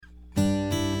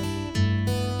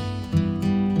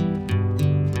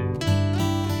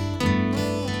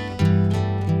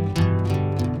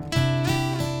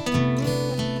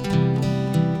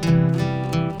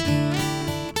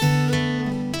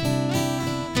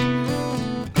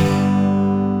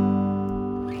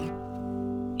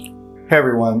Hey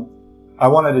everyone, I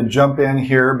wanted to jump in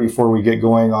here before we get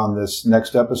going on this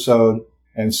next episode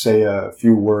and say a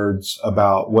few words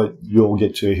about what you'll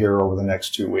get to hear over the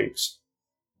next 2 weeks.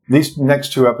 These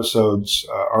next 2 episodes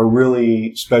are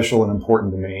really special and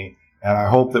important to me, and I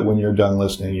hope that when you're done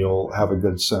listening, you'll have a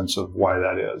good sense of why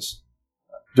that is.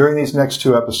 During these next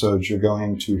 2 episodes, you're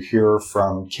going to hear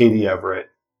from Katy Everitt.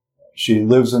 She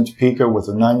lives in Topeka with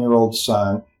a 9-year-old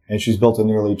son, and she's built a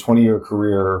nearly 20-year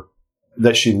career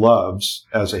that she loves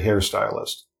as a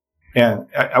hairstylist. And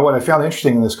what I found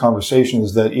interesting in this conversation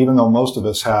is that even though most of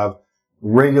us have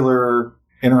regular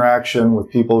interaction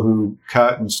with people who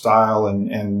cut and style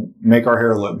and make our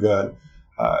hair look good,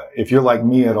 if you're like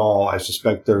me at all, I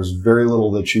suspect there's very little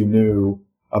that you knew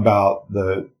about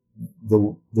the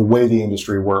way the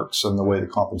industry works and the way the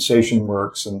compensation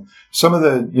works and some of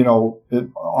the,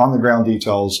 on the ground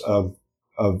details of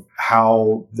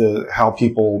how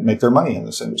people make their money in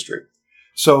this industry.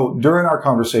 So during our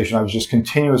conversation, I was just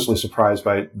continuously surprised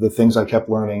by the things I kept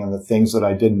learning and the things that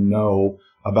I didn't know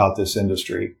about this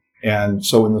industry. And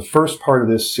so in the first part of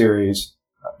this series,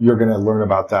 you're going to learn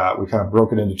about that. We kind of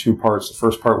broke it into 2 parts. The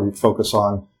first part, we focus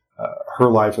on her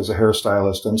life as a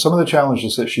hairstylist and some of the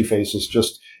challenges that she faces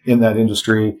just in that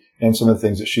industry and some of the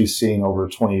things that she's seen over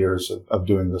 20 years of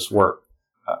doing this work.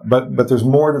 But there's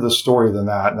more to the story than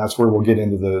that, and that's where we'll get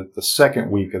into the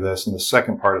second week of this and the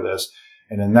second part of this.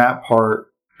 And in that part,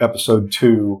 episode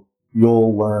 2,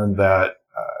 you'll learn that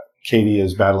Katy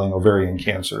is battling ovarian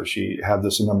cancer. She had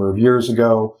this a number of years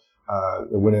ago.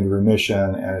 It went into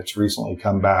remission, and it's recently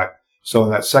come back. So in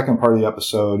that second part of the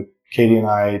episode, Katy and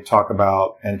I talk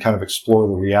about and kind of explore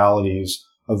the realities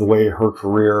of the way her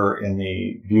career in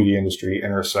the beauty industry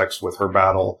intersects with her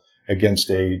battle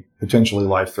against a potentially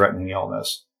life-threatening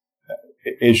illness.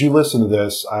 As you listen to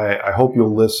this, I hope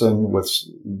you'll listen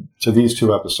to these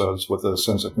 2 episodes with a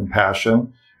sense of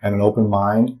compassion and an open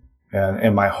mind.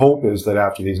 And my hope is that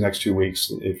after these next 2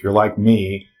 weeks, if you're like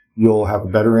me, you'll have a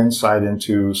better insight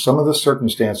into some of the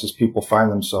circumstances people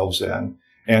find themselves in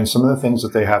and some of the things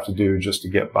that they have to do just to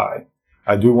get by.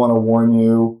 I do want to warn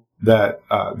you that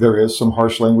there is some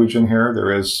harsh language in here.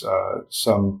 There's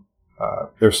some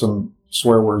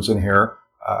swear words in here.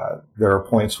 There are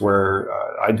points where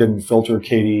I didn't filter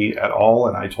Katy at all,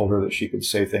 and I told her that she could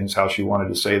say things how she wanted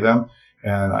to say them.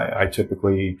 And I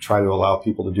typically try to allow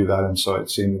people to do that, and so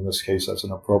it seemed in this case that's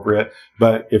inappropriate.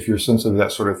 But if you're sensitive to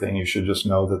that sort of thing, you should just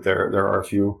know that there are a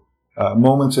few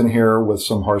moments in here with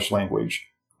some harsh language.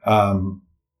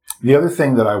 The other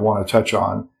thing that I want to touch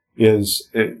on is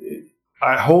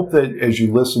I hope that as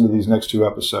you listen to these next 2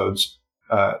 episodes,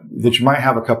 that you might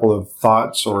have a couple of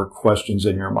thoughts or questions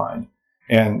in your mind.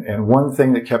 And one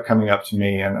thing that kept coming up to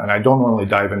me, and I don't normally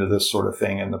dive into this sort of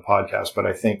thing in the podcast, but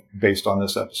I think based on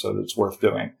this episode, it's worth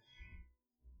doing.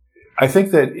 I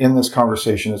think that in this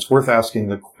conversation, it's worth asking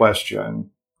the question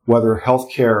whether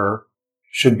healthcare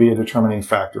should be a determining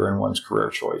factor in one's career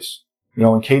choice.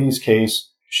 In Katy's case,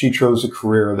 she chose a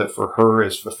career that for her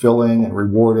is fulfilling and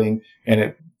rewarding, and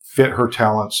it fit her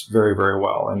talents very, very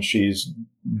well. And she's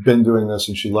been doing this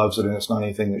and she loves it, and it's not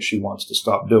anything that she wants to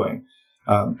stop doing.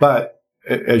 But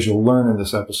as you'll learn in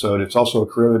this episode, it's also a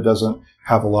career that doesn't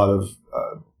have a lot of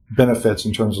benefits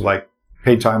in terms of like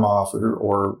paid time off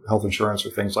or health insurance or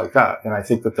things like that. And I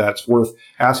think that that's worth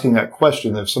asking that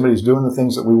question. If somebody's doing the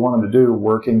things that we want them to do,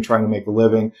 working, trying to make a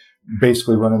living,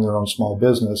 basically running their own small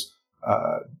business,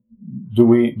 do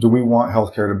we want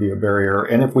healthcare to be a barrier?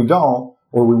 And if we don't,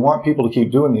 or we want people to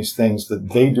keep doing these things that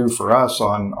they do for us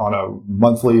on a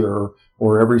monthly or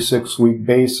every 6-week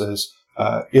basis,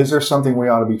 is there something we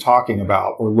ought to be talking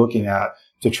about or looking at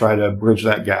to try to bridge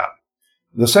that gap?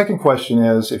 The second question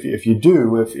is,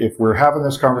 if we're having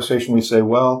this conversation, we say,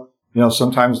 well,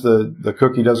 sometimes the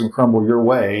cookie doesn't crumble your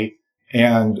way,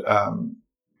 and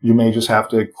you may just have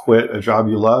to quit a job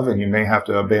you love, and you may have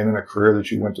to abandon a career that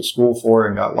you went to school for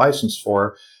and got licensed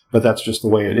for, but that's just the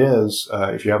way it is.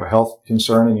 If you have a health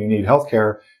concern and you need health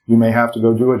care, you may have to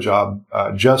go do a job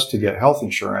just to get health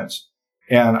insurance.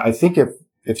 And I think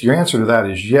if your answer to that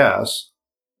is yes,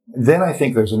 then I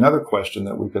think there's another question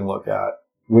that we can look at,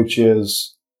 which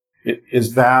is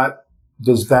does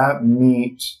that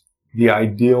meet the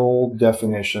ideal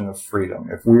definition of freedom?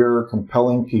 If we're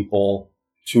compelling people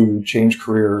to change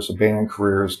careers, abandon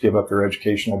careers, give up their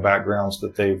educational backgrounds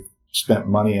that they've spent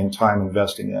money and time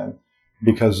investing in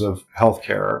because of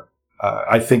healthcare,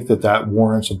 I think that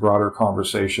warrants a broader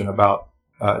conversation about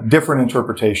different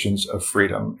interpretations of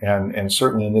freedom. And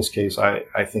certainly in this case,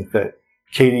 I think that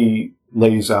Katy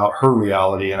lays out her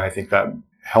reality, and I think that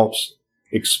helps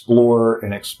explore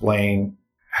and explain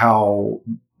how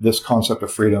this concept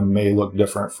of freedom may look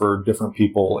different for different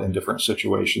people in different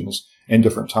situations and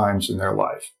different times in their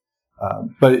life.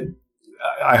 But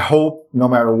I hope no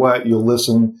matter what, you'll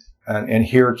listen and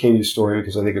hear Katy's story,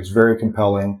 because I think it's very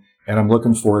compelling. And I'm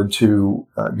looking forward to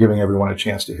giving everyone a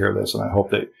chance to hear this. And I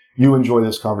hope that you enjoy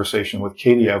this conversation with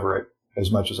Katy Everitt as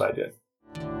much as I did.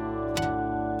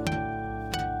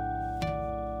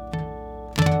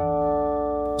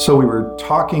 So we were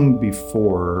talking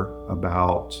before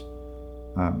about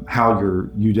how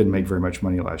you didn't make very much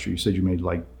money last year. You said you made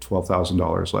like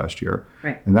 $12,000 last year.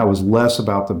 Right. And that was less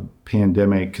about the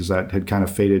pandemic, because that had kind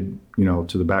of faded,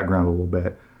 to the background a little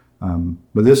bit.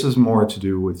 But this is more to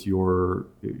do with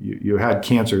you had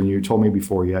cancer, and you told me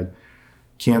before you had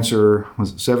cancer,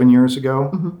 was it 7 years ago?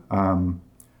 Mm-hmm.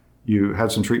 You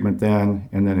had some treatment then,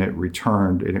 and then it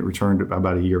returned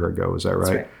about a year ago. Is that right?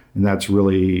 That's right. And that's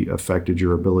really affected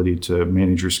your ability to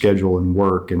manage your schedule and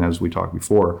work. And as we talked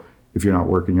before, if you're not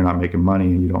working, you're not making money,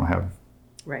 and you don't have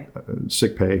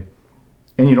sick pay,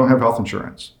 and you don't have health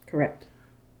insurance. Correct.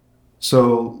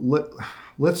 So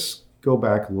let's go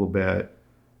back a little bit.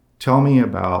 Tell me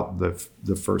about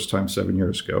the first time 7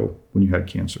 years ago when you had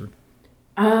cancer.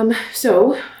 We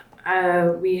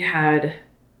had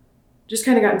just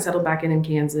kind of gotten settled back in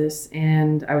Kansas,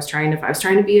 and I was trying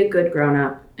to be a good grown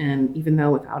up, and even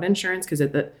though without insurance, because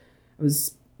I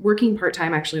was working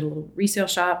part-time actually at a little resale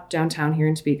shop downtown here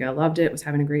in Topeka. I loved it, was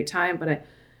having a great time, but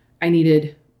I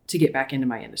needed to get back into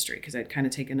my industry because I'd kind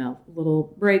of taken a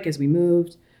little break as we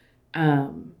moved.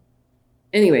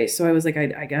 Anyway, so I was like,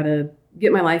 I gotta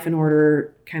get my life in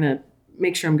order, kind of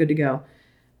make sure I'm good to go.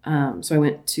 So I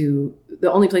went to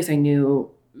the only place I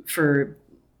knew for,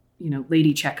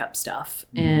 lady checkup stuff,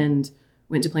 and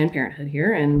went to Planned Parenthood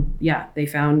here. And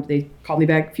they called me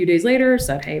back a few days later,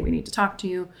 said, hey, we need to talk to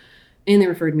you. And they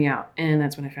referred me out. And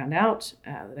that's when I found out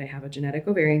that I have a genetic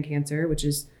ovarian cancer, which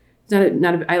is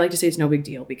I like to say it's no big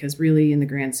deal, because really in the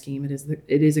grand scheme, it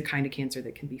is a kind of cancer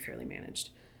that can be fairly managed.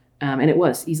 And it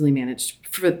was easily managed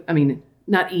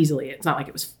not easily. It's not like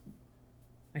it was,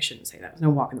 I shouldn't say that. It was no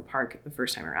walk in the park the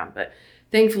first time around, but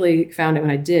thankfully found it when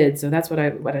I did. So that's what I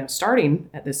was starting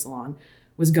at this salon,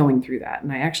 was going through that.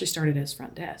 And I actually started as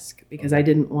front desk because I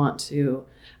didn't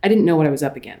know what I was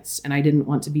up against, and I didn't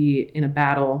want to be in a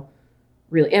battle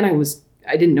really. And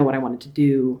I didn't know what I wanted to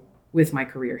do with my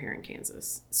career here in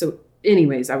Kansas. So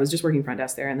anyways, I was just working front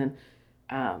desk there. And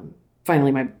then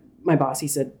finally my boss, he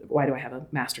said, why do I have a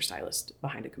master stylist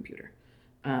behind a computer?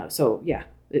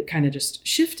 It kind of just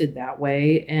shifted that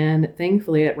way. And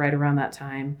thankfully, right around that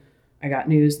time, I got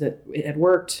news that it had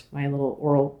worked. My little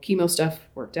oral chemo stuff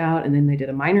worked out. And then they did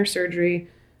a minor surgery,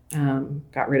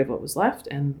 got rid of what was left,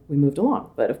 and we moved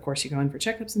along. But of course, you go in for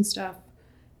checkups and stuff.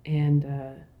 And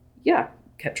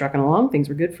kept trucking along. Things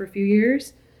were good for a few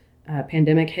years.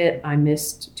 Pandemic hit. I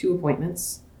missed 2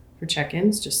 appointments for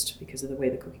check-ins just because of the way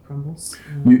the cookie crumbles.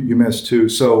 You missed 2.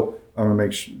 So I want to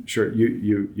make sure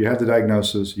you had the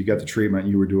diagnosis, you got the treatment,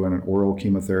 you were doing an oral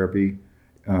chemotherapy,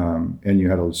 and you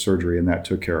had a surgery, and that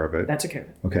took care of it. That took care of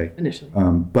it. Okay. Initially.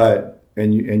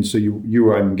 So you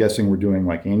were, I'm guessing, were doing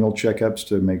like annual checkups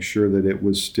to make sure that it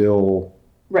was still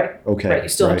right. Okay. Right. You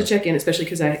still have to check in, especially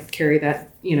because I carry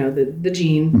that, the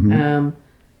gene. Mm-hmm.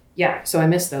 So I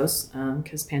missed those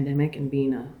because pandemic and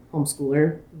being a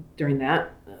homeschooler during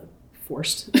that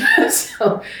forced.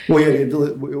 So.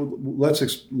 Well, let's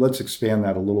expand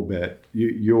that a little bit.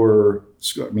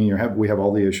 We have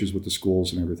all the issues with the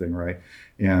schools and everything, right?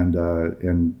 And a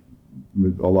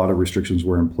lot of restrictions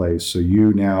were in place. So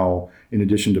you now, in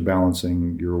addition to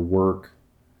balancing your work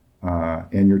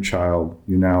and your child,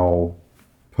 you're now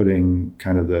putting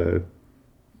kind of the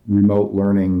remote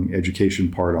learning education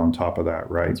part on top of that,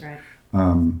 right? That's right.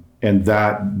 And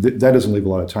that doesn't leave a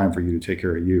lot of time for you to take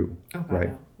care of you, right?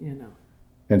 No. Yeah, no.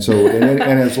 And so, and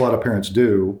as a lot of parents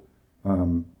do,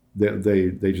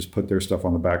 they just put their stuff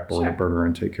on the back burner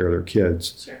and take care of their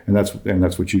kids. Sure. And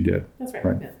that's what you did. That's right.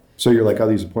 Right. Yeah. So you're like, oh,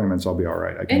 these appointments, I'll be all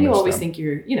right. And you always think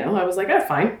I was like, oh,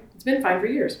 fine. It's been fine for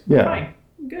years. Yeah. Fine.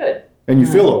 I'm good. And you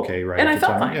feel okay, right? And I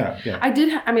felt fine. Yeah.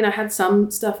 I had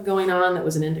some stuff going on that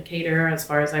was an indicator as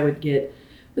far as I would get.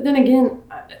 But then again,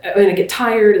 I get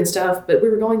tired and stuff, but we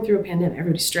were going through a pandemic.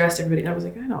 Everybody's stressed. I was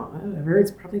like, I don't know, whatever.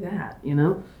 It's probably that,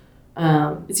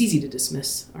 It's easy to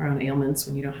dismiss our own ailments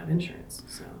when you don't have insurance.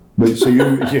 So. But so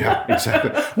yeah,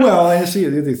 exactly. Well, I see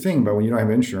the other thing about when you don't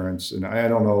have insurance, and I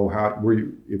don't know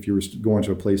if you were going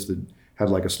to a place that had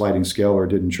like a sliding scale or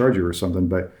didn't charge you or something,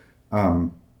 but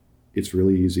it's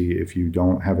really easy if you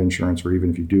don't have insurance, or even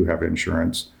if you do have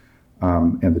insurance,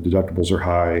 and the deductibles are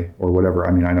high or whatever.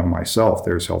 I mean, I know myself,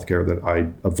 there's healthcare that I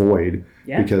avoid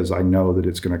because I know that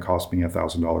it's going to cost me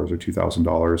 $1,000 or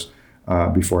 $2,000.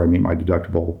 before I meet my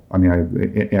deductible. I mean,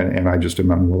 and I just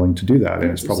am unwilling to do that.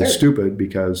 And it's probably stupid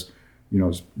because,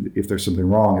 if there's something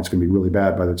wrong, it's going to be really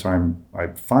bad by the time I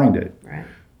find it. Right.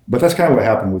 But that's kind of what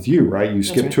happened with you, right? You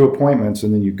skip 2 appointments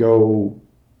and then you go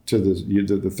to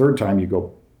the third time you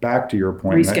go back to your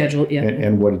appointment. Reschedule, yeah.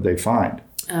 And what did they find?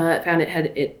 It found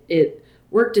it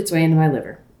worked its way into my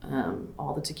liver.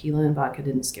 All the tequila and vodka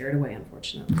didn't scare it away,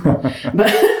 unfortunately.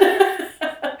 But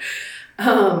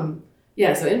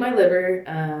so in my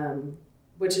liver,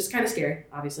 which is kind of scary,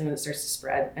 obviously, when it starts to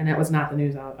spread, and that was not the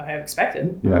news I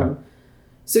expected. Yeah.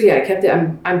 I kept it.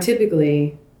 I'm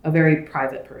typically a very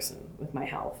private person with my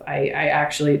health. I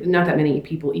actually, not that many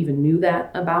people even knew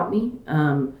that about me,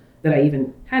 that I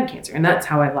even had cancer, and that's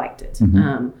how I liked it.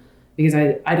 Mm-hmm. Because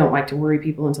I don't like to worry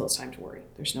people until it's time to worry.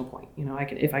 There's no point.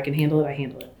 If I can handle it, I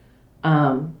handle it.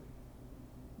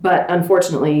 But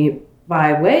unfortunately,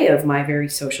 by way of my very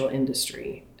social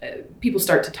industry, people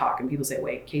start to talk and people say,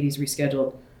 wait, Katie's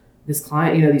rescheduled this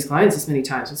client, these clients this many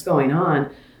times. What's going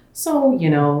on? So,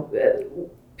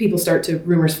 people start to,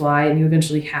 rumors fly, and you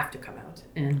eventually have to come out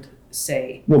and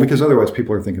say. Well, because otherwise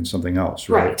people are thinking something else,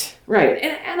 right? Right.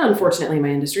 And unfortunately, in my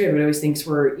industry, everybody always thinks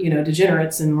we're,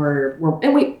 degenerates, and we're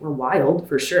wild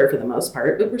for sure for the most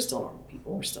part, but we're still normal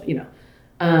people. We're still,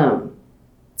 I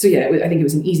think it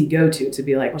was an easy go-to to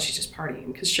be like, well, she's just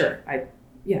partying. Because sure,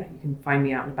 you can find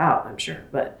me out and about, I'm sure.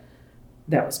 But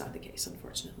that was not the case,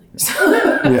 unfortunately.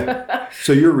 Yeah.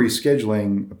 So you're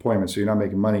rescheduling appointments, so you're not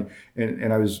making money.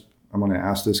 And I'm going to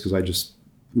ask this because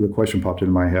the question popped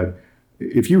into my head.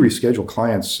 If you reschedule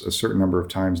clients a certain number of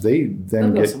times, they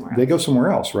go somewhere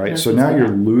else, right? So now you're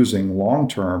losing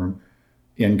long-term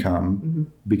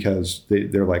income because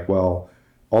they're like, well,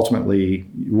 ultimately,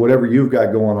 whatever you've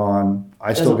got going on,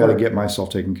 I still got to get myself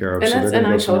taken care of. And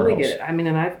I totally get it. I mean,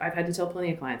 and I've had to tell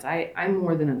plenty of clients, I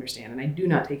more than understand, and I do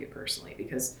not take it personally,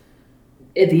 because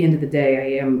at the end of the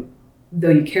day, though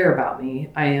you care about me,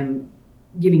 I am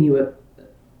giving you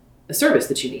a service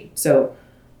that you need. So,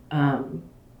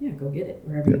 go get it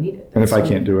wherever you need it. And if I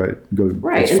can't do it, go.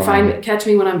 Right, and catch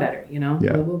me when I'm better. Yeah.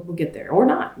 We'll get there, or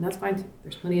not, and that's fine too.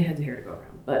 There's plenty of heads of hair to go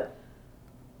around, but.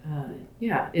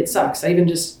 It sucks. I even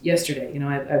just yesterday,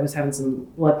 I was having some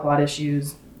blood clot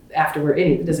issues afterward.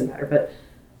 It doesn't matter, but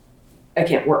I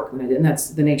can't work when I did, and that's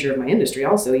the nature of my industry.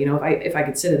 Also, if I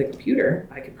could sit at a computer,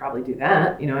 I could probably do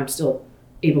that. I'm still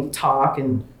able to talk,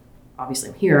 and obviously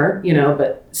I'm here.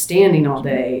 But standing all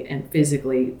day and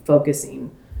physically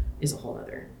focusing is a whole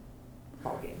other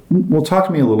ballgame. Well, talk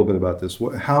to me a little bit about this.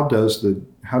 How does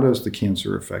the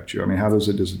cancer affect you? I mean, does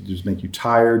it just make you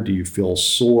tired? Do you feel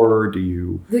sore?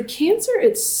 The cancer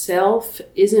itself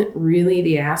isn't really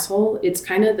the asshole. It's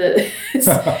kind of it's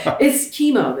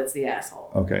chemo that's the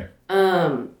asshole. Okay.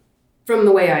 From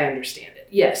the way I understand it.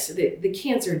 Yes, the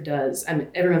cancer does. I mean,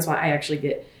 every once in a while I actually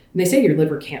get, and they say your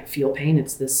liver can't feel pain.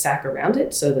 It's the sac around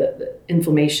it. So the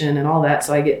inflammation and all that.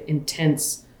 So I get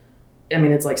intense. I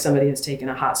mean, it's like somebody has taken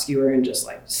a hot skewer and just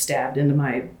like stabbed into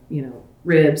my,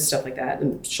 ribs, stuff like that,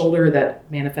 and shoulder that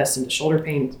manifests into shoulder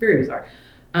pain. It's very bizarre.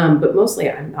 But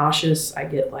mostly I'm nauseous. I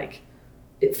get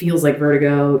it feels like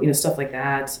vertigo, stuff like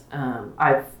that.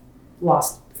 I've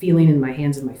lost feeling in my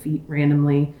hands and my feet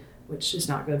randomly, which is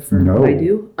not good for what I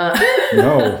do.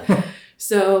 No.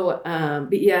 So,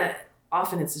 but yeah,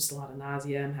 often it's just a lot of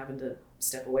nausea. I'm having to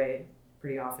step away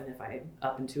pretty often if I'm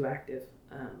up and too active.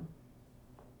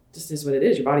 Just is what it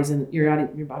is. Your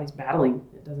body's battling.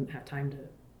 It doesn't have time to,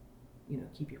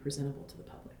 keep you presentable to the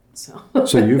public. So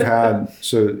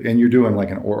and you're doing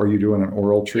are you doing an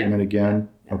oral treatment again?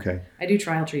 Yeah. Okay. I do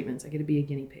trial treatments. I get to be a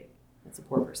guinea pig. That's a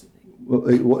poor person thing.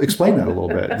 Well, explain that a little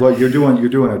bit. Like you're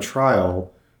doing a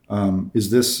trial. Is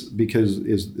this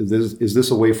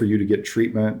a way for you to get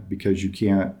treatment because you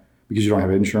don't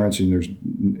have insurance and there's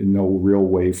no real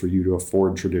way for you to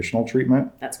afford traditional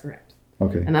treatment? That's correct.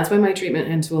 Okay. And that's why my treatment,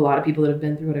 and to a lot of people that have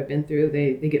been through what I've been through,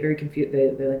 they get very confused.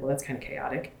 They're like, well, that's kind of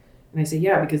chaotic. And I say,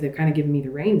 yeah, because they've kind of given me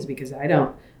the reins, because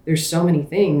there's so many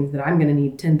things that I'm going to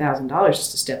need $10,000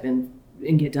 just to step in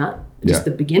and get done. Just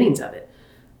the beginnings of it.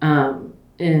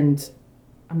 And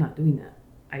I'm not doing that.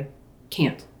 I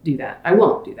can't do that. I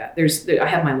won't do that. I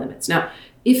have my limits. Now,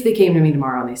 if they came to me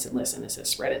tomorrow and they said, listen, this is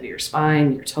spread into your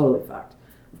spine, you're totally fucked.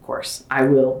 Of course, I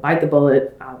will bite the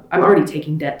bullet. I'm already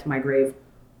taking debt to my grave.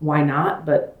 Why not?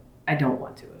 But I don't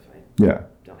want to if I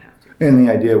don't have to. And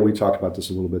the idea, we talked about this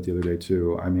a little bit the other day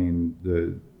too. I mean,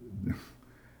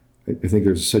 I think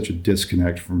there's such a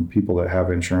disconnect from people that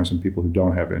have insurance and people who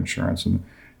don't have insurance. And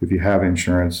if you have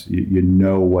insurance, you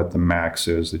know what the max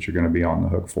is that you're going to be on the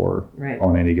hook for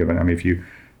on any given. I mean, if you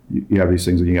have these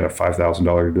things and you get a $5,000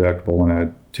 deductible and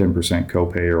a 10%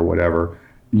 copay or whatever,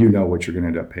 you know what you're going to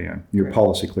end up paying. Your Right.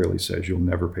 policy clearly says you'll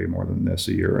never pay more than this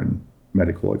a year in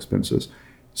medical expenses.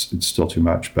 It's still too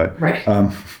much, but Right.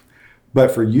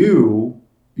 but for you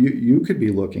could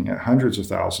be looking at hundreds of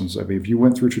thousands. I mean, if you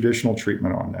went through traditional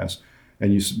treatment on this,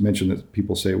 and you mentioned that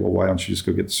people say, well, why don't you just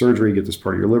go get the surgery, get this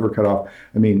part of your liver cut off?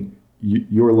 I mean,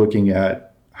 you're looking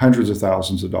at hundreds of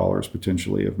thousands of dollars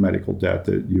potentially of medical debt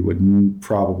that you would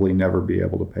probably never be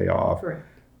able to pay off. Correct.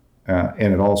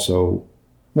 And it also,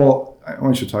 well, I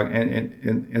want you to talk,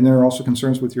 and there are also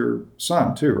concerns with your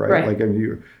son too, right? Right. Like, I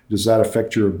mean, does that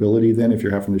affect your ability then, if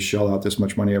you're having to shell out this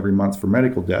much money every month for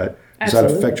medical debt? Does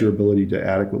Absolutely. that affect your ability to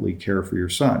adequately care for your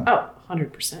son? Oh,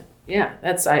 100%. Yeah,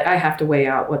 I have to weigh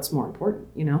out what's more important,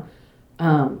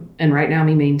 and right now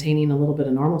me maintaining a little bit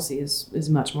of normalcy is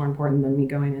much more important than me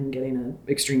going and getting an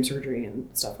extreme surgery and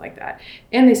stuff like that.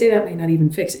 And they say that may not even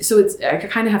fix it. So I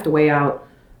kind of have to weigh out.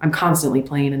 I'm constantly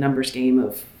playing a numbers game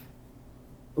of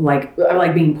I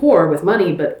like being poor with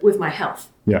money, but with my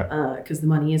health. Yeah. Because the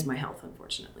money is my health,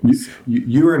 unfortunately.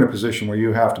 You're in a position where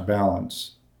you have to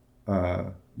balance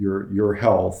your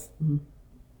health Mm-hmm.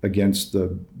 against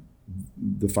the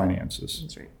finances.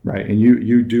 That's right. Right. And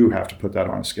you do have to put that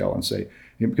on a scale and say,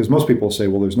 because most people say,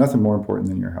 well, there's nothing more important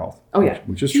than your health. Oh, yeah.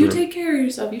 Which is You true. take care of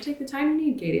yourself. You take the time you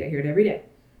need, Katie. I hear it every day.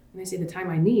 And I say the time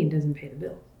I need doesn't pay the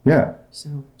bill. Yeah.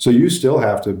 So you still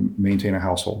have to maintain a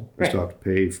household. You Right. still have to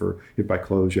pay for, you have to buy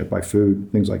clothes, you have to buy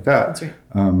food, things like that. that's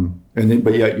right.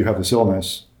 But yet you have this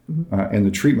illness, Mm-hmm. and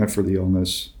the treatment for the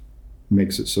illness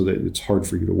makes it so that it's hard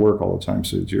for you to work all the time.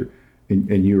 So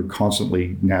you're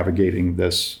constantly navigating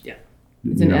this. Yeah.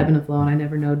 It's an ebb and a flow, and I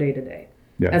never know day to day.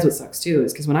 Yeah. That's what sucks too,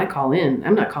 is because when I call in,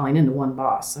 I'm not calling into one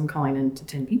boss. I'm calling into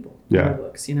 10 people. Yeah. On my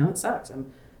books. It sucks.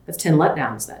 That's 10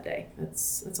 letdowns that day.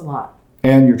 That's a lot.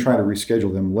 And you're trying to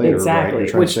reschedule them later, Exactly. right?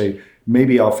 You're trying to say,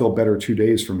 maybe I'll feel better 2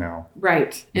 days from now.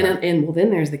 Right. And well, then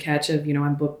there's the catch of,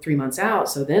 I'm booked 3 months out.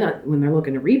 So then when they're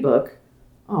looking to rebook,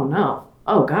 oh no,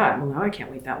 oh God, well now I can't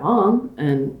wait that long.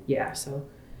 And yeah,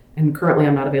 and currently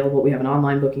I'm not available. We have an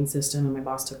online booking system and my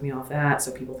boss took me off that.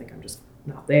 So people think I'm just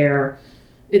not there.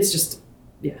 It's just,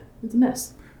 yeah, it's a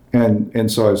mess.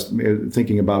 And so I was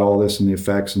thinking about all this and the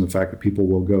effects and the fact that people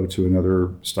will go to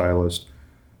another stylist.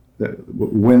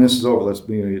 When this is over,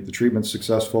 the treatment's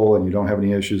successful and you don't have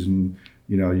any issues, and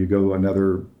you go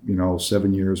another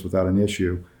 7 years without an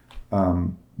issue,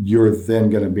 you're then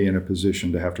going to be in a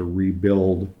position to have to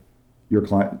rebuild your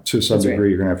client to some That's degree. right.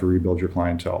 You're going to have to rebuild your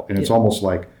clientele, and it's Yeah. almost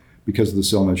like, because of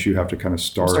this illness, you have to kind of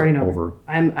start Starting over.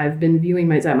 I've been viewing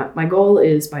my goal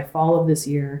is by fall of this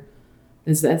year.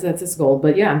 That's its goal.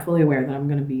 But yeah, I'm fully aware that I'm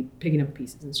going to be picking up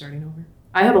pieces and starting over.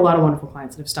 I have a lot of wonderful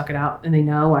clients that have stuck it out, and they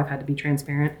know I've had to be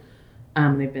transparent.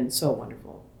 They've been so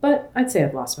wonderful. But I'd say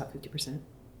I've lost about 50%.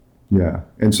 Yeah,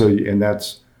 and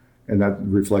that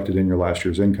reflected in your last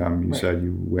year's income. You Right. said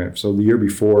you went. So the year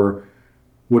before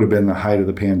would have been the height of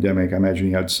the pandemic. I imagine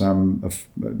you had some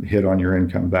hit on your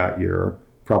income that year,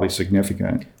 probably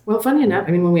significant. Well, funny enough,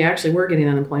 when we actually were getting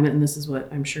unemployment, and this is what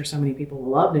I'm sure so many people will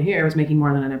love to hear, I was making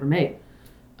more than I'd ever made.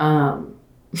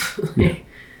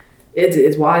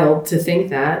 It's wild to think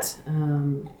that.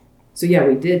 So yeah,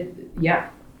 we did. Yeah,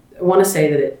 I want to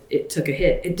say that it took a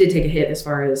hit. It did take a hit as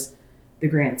far as the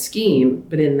grand scheme,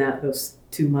 but in those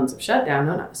 2 months of shutdown,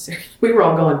 no, not necessarily. We were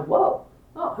all going, whoa,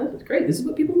 oh, this is great. This is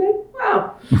what people make?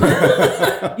 Wow.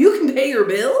 You can pay your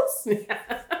bills?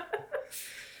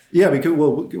 Yeah, because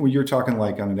when you're talking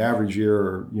like on an average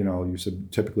year, you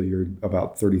said typically you're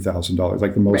about $30,000.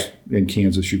 Like the most in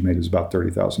Kansas you've made is about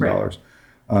 $30,000,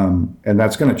 and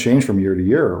that's going to change from year to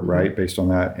year, right? Based on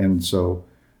that, and so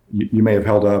you may have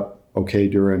held up okay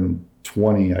during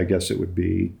 20. I guess it would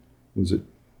be, was it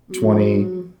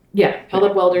 20? Yeah, held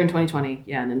up well during 2020.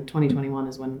 Yeah, and then 2021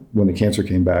 is when the cancer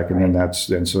came back, and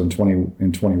then so in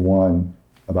 21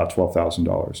 about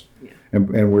 $12,000,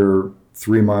 and we're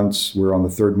 3 months. We're on the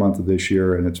third month of this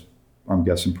year, and I'm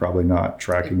guessing probably not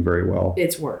tracking very well.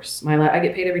 It's worse. I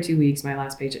get paid every 2 weeks. My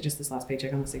last paycheck, just this last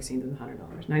paycheck on the 16th, is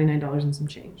 $100, $99 and some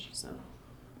change. So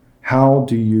how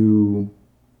do you?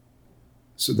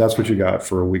 So that's what you got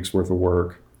for a week's worth of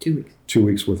work. 2 weeks. 2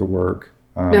 weeks worth of work.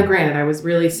 Now, granted, I was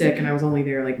really sick, and I was only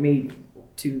there like maybe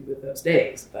 2 of those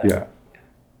days. But Yeah.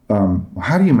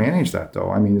 How do you manage that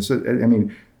though?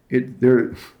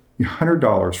 They're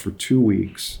 $100 for 2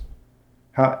 weeks.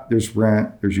 There's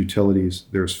rent, there's utilities,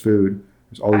 there's food,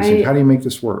 there's all these things. How do you make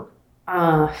this work?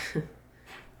 I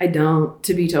don't,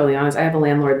 to be totally honest. I have a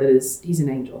landlord he's an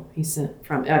angel. He's sent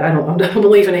from, I don't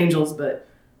believe in angels, but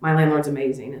my landlord's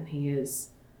amazing, and he's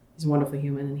a wonderful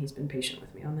human, and he's been patient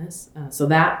with me on this. So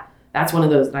that's one of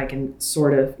those that I can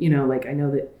sort of, I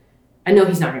know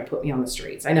he's not going to put me on the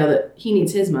streets. I know that he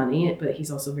needs his money, but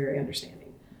he's also very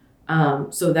understanding.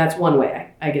 So that's one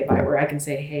way I get by, Yeah. where I can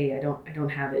say, hey, I don't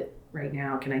have it right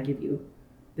now. Can I give you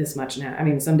this much now? I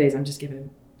mean, some days I'm just giving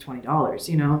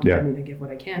 $20, Yeah. I mean, I give what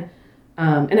I can.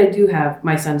 And I do have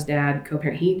my son's dad,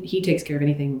 co-parent. He takes care of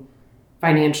anything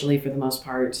financially for the most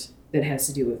part that has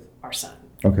to do with our son.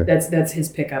 Okay. That's his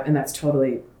pickup, and that's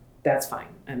fine.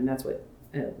 And that's what,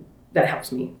 that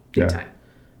helps me big time.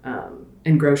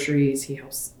 And groceries, he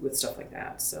helps with stuff like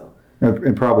that. So.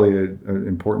 And probably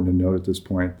important to note at this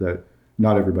point that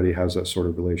not everybody has that sort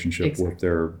of relationship with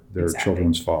their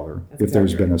children's father. That's if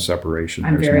there's been a separation,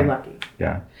 I'm very lucky.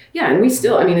 Yeah. Yeah, and we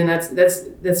still. I mean, and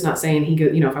that's not saying he go.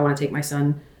 If I want to take my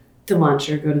son to lunch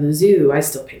or go to the zoo, I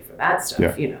still pay for that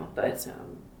stuff. Yeah. But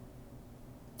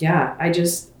yeah, I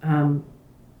just I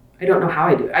don't know how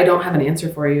I do it. I don't have an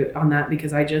answer for you on that,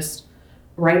 because I just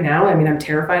right now. I mean, I'm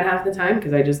terrified half the time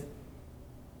because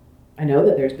I know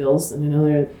that there's bills, and I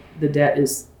know the debt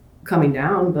is coming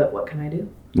down, but what can I do?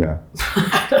 Yeah.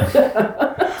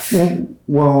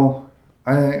 Well,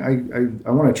 I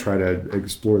want to try to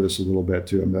explore this a little bit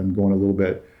too. I'm going a little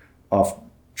bit off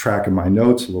track in my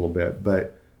notes a little bit,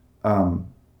 but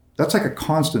that's like a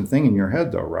constant thing in your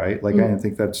head though, right? Like, I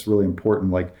think that's really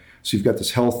important. Like, so you've got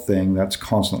this health thing that's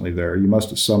constantly there. You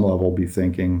must at some level be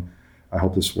thinking, I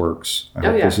hope this works. I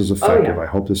hope this is effective. I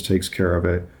hope this takes care of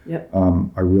it. Yep.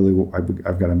 I've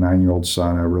got a 9-year-old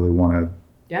son. I really want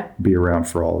to be around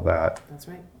for all of that. That's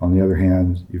right. On the other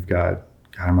hand, you've got,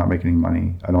 God, I'm not making any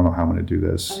money. I don't know how I'm going to do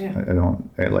this.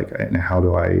 And how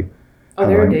do I?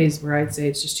 There are days where I'd say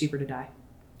it's just cheaper to die.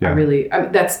 Yeah.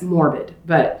 That's morbid,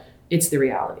 but it's the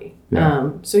reality.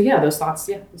 Yeah. So those thoughts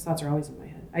are always in my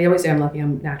head. I always say I'm lucky.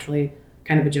 I'm naturally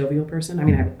kind of a jovial person. I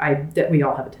mean, we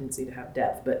all have a tendency to have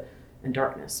death, and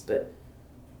darkness, but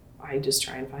I just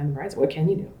try and find the bright side. What can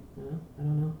you do? I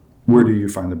don't know. Where do you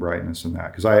find the brightness in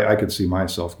that? Because I could see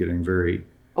myself getting very,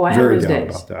 I very have those down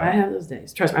days. about that. I have those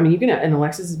days. Trust me. I mean, you can. And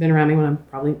Alexis has been around me when I'm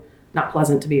probably not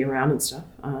pleasant to be around and stuff.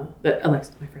 But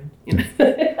Alexis, my friend,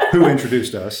 who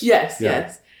introduced us. Yes.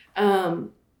 I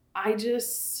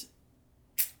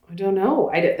don't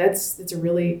know. It's a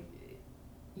really,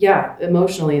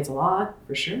 emotionally it's a lot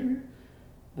for sure,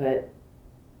 but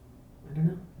I don't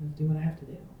know. I'll do what I have to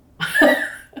do.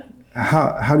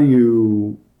 How do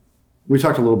you? We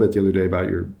talked a little bit the other day about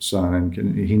your son,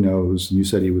 and he knows. And you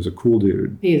said he was a cool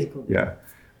dude. He is a cool dude. Yeah,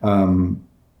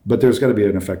 but there's got to be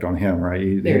an effect on him, right?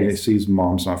 He sees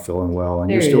mom's not feeling well,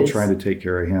 and you're still trying to take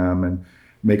care of him and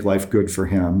make life good for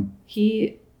him.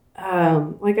 He,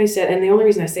 like I said, and the only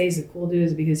reason I say he's a cool dude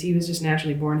is because he was just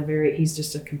naturally born he's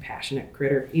just a compassionate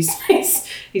critter. He's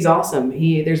awesome.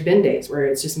 There's been days where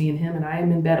it's just me and him, and I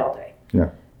am in bed all day. Yeah.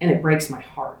 And it breaks my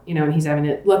heart, and he's having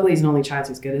it. Luckily, he's an only child,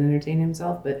 so he's good at entertaining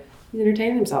himself. But he's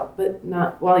entertaining himself, but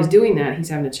not while he's doing that. He's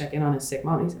having to check in on his sick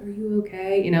mom. He's, "Are you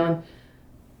okay?" And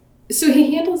so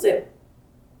he handles it,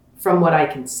 from what I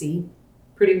can see,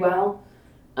 pretty well.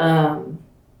 But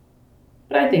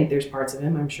I think there's parts of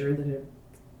him, I'm sure, that are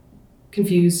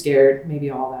confused, scared,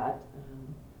 maybe all that.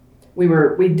 We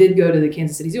did go to the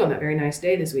Kansas City Zoo on that very nice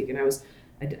day this week, and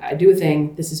I do a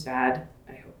thing. This is bad.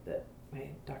 I hope that my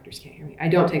doctors can't hear me. I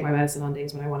don't take my medicine on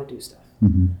days when I want to do stuff,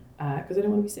 because I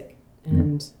don't want to be sick,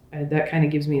 and that kind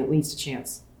of gives me at least a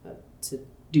chance to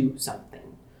do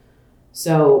something.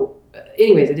 So,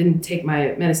 anyways, I didn't take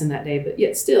my medicine that day, but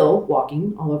yet still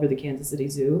walking all over the Kansas City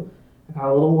Zoo. I got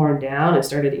a little worn down. I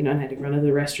started, I had to run to the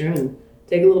restroom and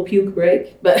take a little puke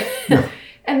break, but.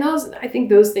 And I think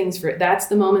those things that's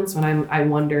the moments when I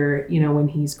wonder, when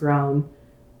he's grown,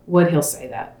 what he'll say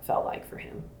that felt like for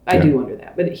him. I do wonder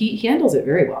that, but he handles it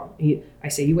very well. I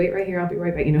say, "You wait right here, I'll be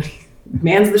right back." He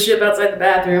mans the ship outside the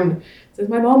bathroom, says,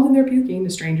 "My mom's in there puking," to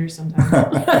strangers sometimes.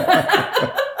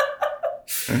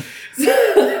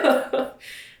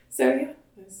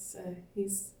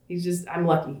 He's just, I'm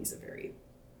lucky. He's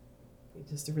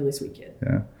just a really sweet kid.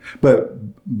 Yeah.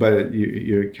 But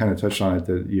you kind of touched on it,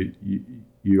 that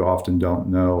you often don't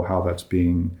know how that's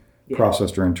being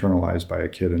processed or internalized by a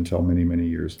kid until many, many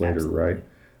years later. Absolutely. Right?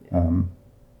 Yeah.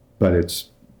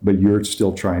 But you're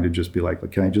still trying to just be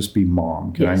like, can I just be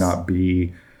mom? Can I not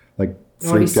be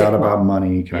freaked out about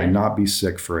money? Can I not be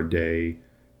sick for a day?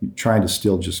 You're trying to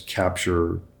still just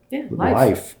capture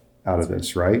life out of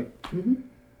this, right? Mm-hmm.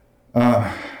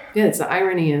 It's the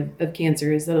irony of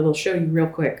cancer, is that it'll show you real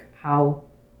quick how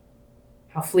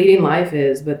fleeting life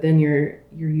is, but then you're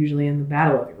usually in the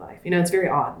battle of your life. It's very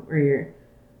odd where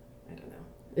I don't know.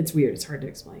 It's weird. It's hard to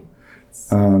explain.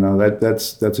 No,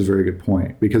 that's a very good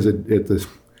point, because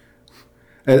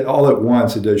all at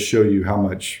once it does show you how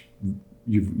much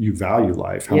you value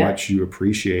life, how much you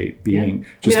appreciate being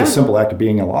the simple act of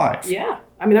being alive. Yeah.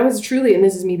 I mean, I was truly, and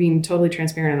this is me being totally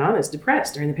transparent and honest,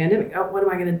 depressed during the pandemic. Oh, what am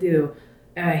I going to do?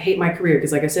 I hate my career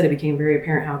because, like I said, it became very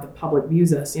apparent how the public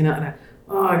views us, and I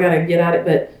got to get at it.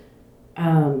 But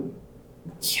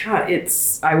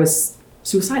I was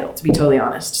suicidal, to be totally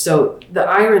honest. So the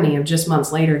irony of just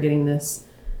months later getting this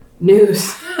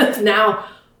news, now,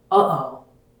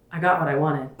 I got what I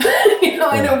wanted. In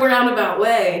a roundabout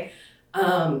way.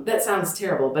 That sounds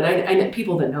terrible, but I know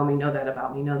people that know me know that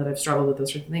about me, know that I've struggled with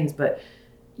those sorts of things. But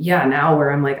yeah, now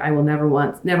where I'm like, I will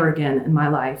never again in my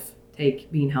life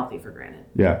take being healthy for granted.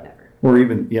 Yeah. Never. Or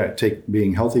even, take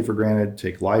being healthy for granted,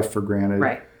 take life for granted.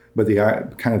 Right. But the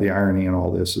irony in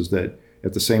all this is that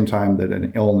at the same time that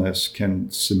an illness can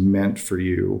cement for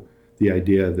you the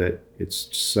idea that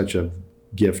it's such a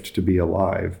gift to be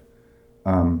alive,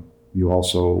 you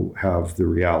also have the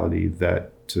reality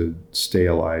that to stay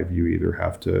alive, you either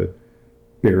have to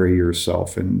bury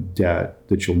yourself in debt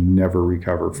that you'll never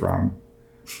recover from,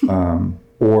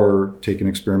 or take an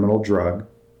experimental drug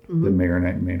that may or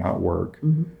may not work,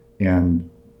 and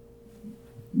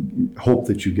hope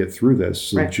that you get through this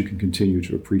so that you can continue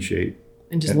to appreciate.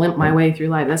 And just limp my way through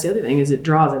life. That's the other thing, is it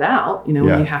draws it out, when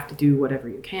you have to do whatever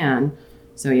you can.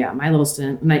 So yeah, my little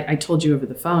stint, and I told you over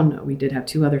the phone, we did have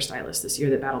 2 other stylists this year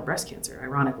that battled breast cancer.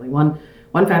 Ironically, one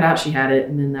found out she had it,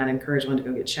 and then that encouraged one to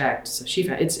go get checked. So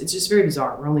it's just very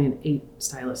bizarre. We're only an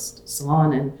 8-stylist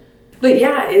salon, but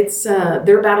yeah, it's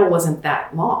their battle wasn't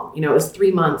that long. It was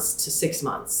 3 months to 6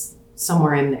 months,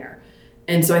 somewhere in there.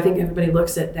 And so I think everybody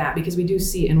looks at that because we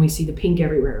see the pink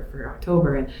everywhere for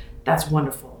October, and that's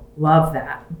wonderful. Love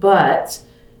that. But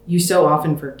you so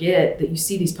often forget that you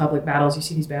see these public battles, you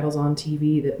see these battles on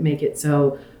TV that make it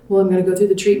so, well, I'm going to go through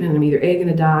the treatment and I'm either A, going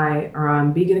to die, or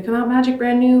I'm B, going to come out magic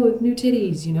brand new with new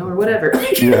titties, or whatever.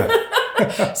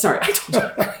 Yeah. Sorry, I told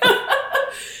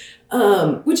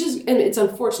you. Which is, and it's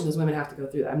unfortunate those women have to go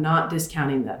through that. I'm not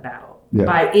discounting that battle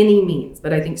by any means,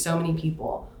 but I think so many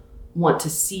people want to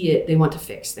see it. They want to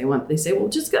fix. They say, well,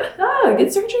 just get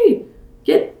surgery,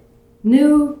 get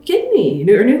new kidney,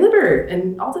 or new liver,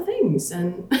 and all the things.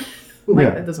 And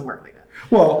it doesn't work like that.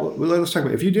 Well, let's talk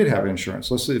about, if you did have insurance,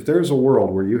 let's say if there's a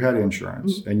world where you had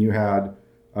insurance and you had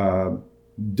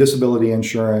disability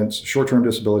insurance, short-term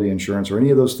disability insurance, or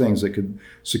any of those things that could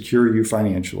secure you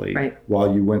financially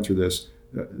while you went through this,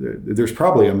 there's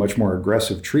probably a much more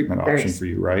aggressive treatment option for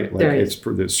you, right? Like it's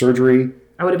for the surgery.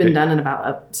 I would have been done in about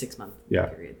a 6-month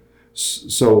period.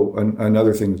 So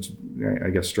another thing that's,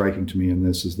 I guess, striking to me in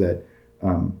this is that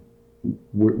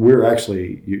we're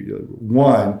actually,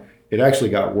 it actually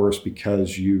got worse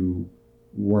because you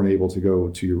weren't able to go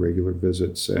to your regular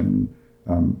visits, and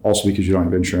also because you don't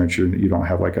have insurance, you don't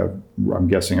have I'm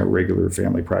guessing a regular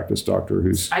family practice doctor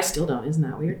who's. I still don't. Isn't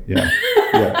that weird?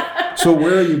 Yeah. So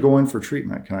where are you going for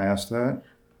treatment? Can I ask that?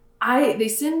 They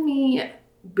send me,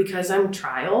 because I'm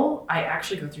trial, I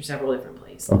actually go through several different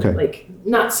places. Okay.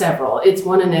 Not several. It's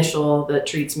one initial that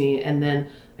treats me, and then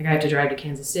I have to drive to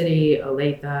Kansas City,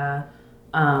 Olathe,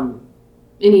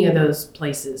 any of those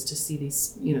places to see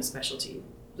these, specialty,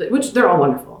 which they're all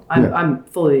wonderful. I'm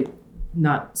fully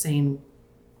not saying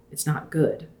it's not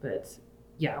good, but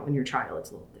yeah, when you're trial, it's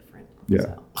a little different.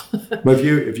 Yeah. So. But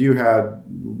if you had,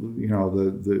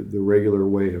 the regular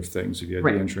way of things, if you had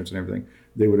the insurance and everything,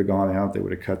 they would have gone out, they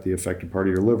would have cut the affected part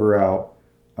of your liver out.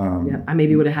 I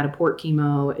maybe would have had a port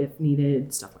chemo if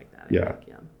needed, stuff like that. I think.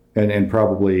 And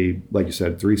probably, like you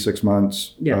said, 3-6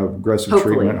 months of aggressive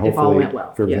treatment. Hopefully, if all went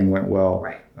well. If everything went well.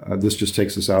 Right. This just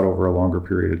takes us out over a longer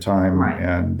period of time. Right.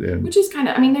 And which is kind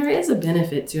of, there is a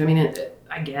benefit to,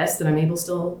 I guess that I'm able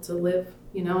still to live,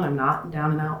 and I'm not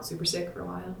down and out super sick for a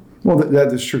while. Well,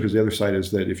 that is true, because the other side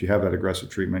is that if you have that aggressive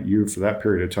treatment, for that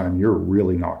period of time, you're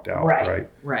really knocked out. Right.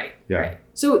 Yeah. Right.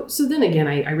 So then again,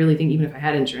 I really think even if I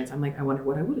had insurance, I'm like, I wonder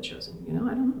what I would have chosen. I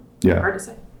don't know. Yeah. Hard to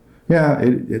say. Yeah,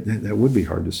 that would be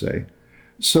hard to say.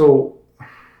 So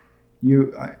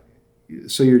you're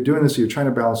doing this, you're trying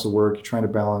to balance the work, you're trying to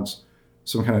balance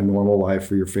some kind of normal life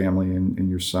for your family and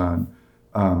your son.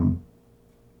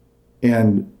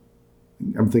 And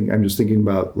I'm just thinking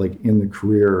about, in the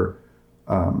career,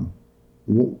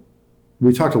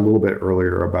 we talked a little bit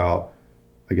earlier about,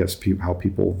 I guess, how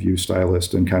people view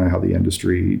stylists and kind of how the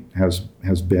industry has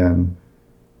been.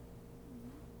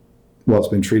 Well, it's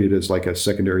been treated as like a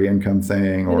secondary income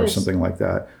thing or something like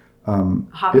that.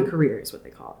 Hobby career is what they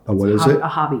call it. What is it? A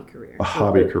hobby career. A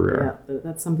hobby career. Yeah,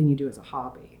 that's something you do as a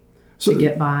hobby to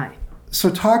get by. So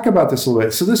talk about this a little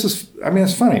bit. So this is,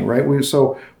 it's funny, right?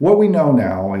 So what we know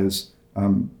now is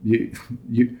you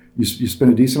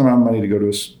spend a decent amount of money to go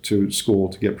to school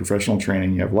to get professional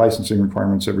training. You have licensing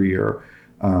requirements every year.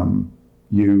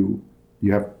 You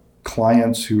have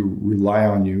clients who rely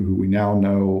on you, who we now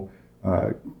know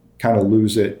kind of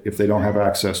lose it if they don't have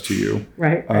access to you.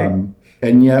 Right.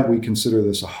 And yet we consider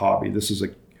this a hobby. This is a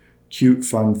cute,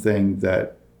 fun thing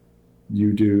that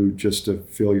you do just to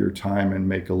fill your time and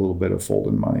make a little bit of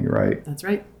folding money, right? That's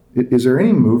right. Is there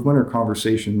any movement or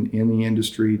conversation in the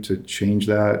industry to change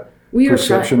that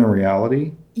perception and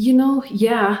reality?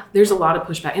 Yeah, there's a lot of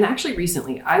pushback. And actually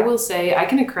recently, I will say I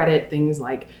can accredit things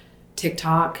like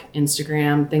TikTok,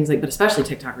 Instagram, things like, but especially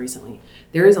TikTok recently.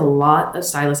 There is a lot of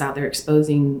stylists out there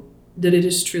exposing that it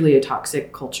is truly a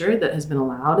toxic culture that has been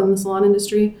allowed in the salon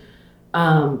industry.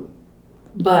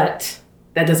 But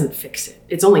that doesn't fix it.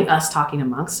 It's only us talking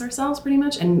amongst ourselves pretty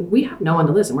much. And we have no one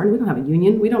to listen. We don't have a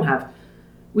union. We don't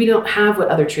have what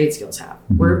other trade skills have.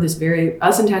 Mm-hmm. We're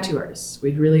us and tattoo artists.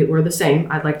 We're the same.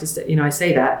 I'd like to say, I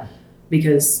say that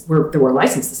because we're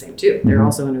licensed the same too. They're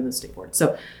also under the state board.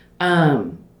 So,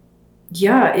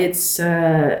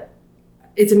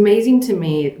 it's amazing to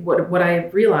me what I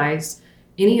realized.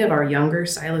 Any of our younger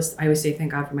stylists, I always say,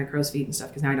 thank God for my crow's feet and stuff,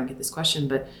 because now I don't get this question,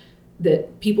 but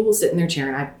that people will sit in their chair,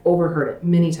 and I've overheard it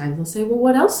many times. They'll say, well,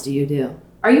 what else do you do?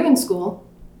 Are you in school?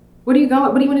 What do you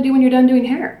want to do when you're done doing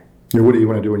hair? Yeah, what do you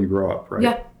want to do when you grow up, right?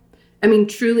 Yeah. I mean,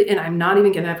 truly, and I'm not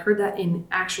even kidding. I've heard that in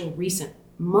actual recent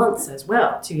months as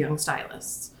well to young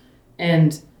stylists.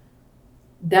 And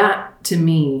that to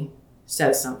me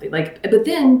says something. But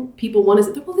then people want to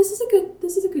say, well, this is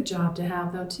a good job to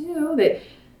have though too.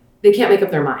 They can't make up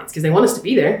their minds because they want us to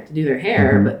be there to do their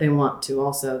hair, but they want to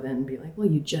also then be like, well,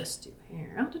 you just do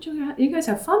hair. How did you guys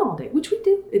have fun all day? Which we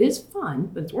do. It is fun,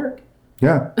 but it's work.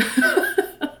 Yeah.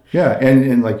 Yeah.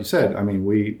 And like you said, I mean,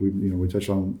 we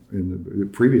touched on in the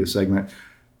previous segment,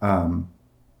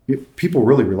 people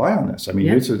really rely on this. I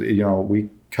mean, we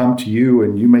come to you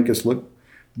and you make us look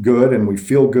good and we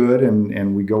feel good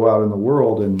and we go out in the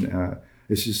world. And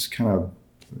it's just kind of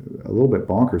a little bit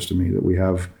bonkers to me that we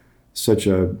have such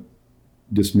a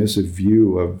dismissive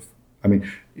view of,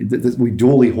 we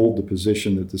duly hold the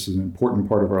position that this is an important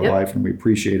part of our life and we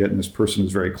appreciate it. And this person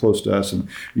is very close to us. And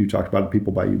you talked about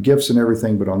people buy you gifts and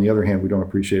everything, but on the other hand, we don't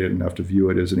appreciate it enough to view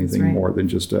it as anything more than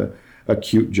just a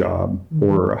cute job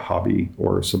or a hobby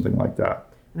or something like that.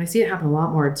 And I see it happen a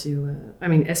lot more to,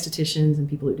 estheticians and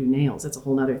people who do nails. That's a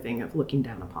whole other thing of looking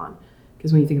down upon.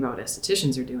 Because when you think about what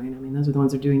estheticians are doing, those are the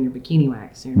ones that are doing your bikini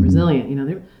wax, your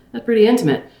Brazilian, that's pretty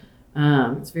intimate.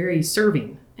 It's very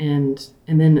serving. And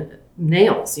then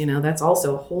nails, that's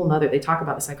also a whole nother, they talk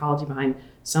about the psychology behind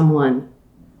someone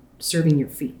serving your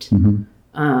feet. And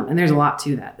there's a lot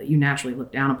to that you naturally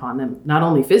look down upon them, not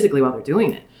only physically while they're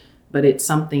doing it, but it's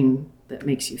something that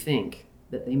makes you think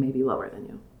that they may be lower than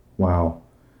you. Wow.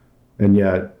 And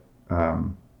yet,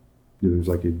 there's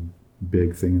like a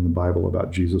big thing in the Bible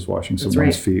about Jesus washing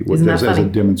someone's feet as a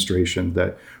demonstration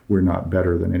that we're not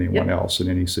better than anyone else in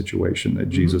any situation, that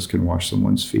Jesus can wash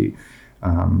someone's feet.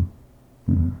 No,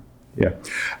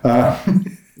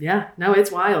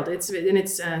 it's wild. It's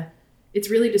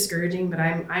really discouraging, but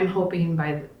I'm hoping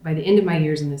by the end of my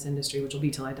years in this industry, which will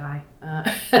be till I die,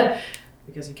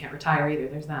 because you can't retire either.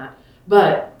 There's that.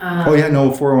 But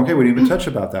no 401k. We didn't even touch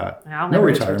about that. I'll never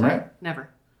retirement. Never.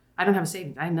 I don't have a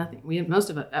savings. I have nothing. We have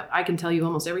most of it. I can tell you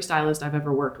almost every stylist I've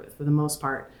ever worked with, for the most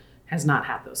part, has not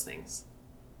had those things.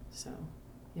 So,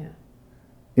 yeah.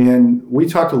 And we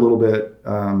talked a little bit.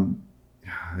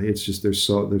 It's just there's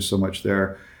so much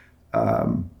there,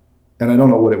 and I don't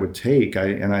know what it would take.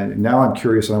 Now I'm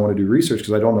curious, and I want to do research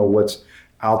because I don't know what's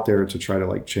out there to try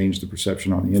to change the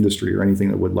perception on the industry or anything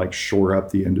that would shore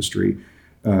up the industry.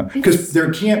 Because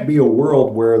there can't be a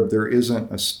world where there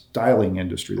isn't a styling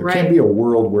industry. There can't be a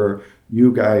world where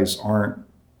you guys aren't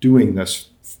doing this,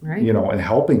 and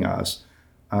helping us.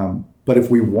 But if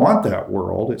we want that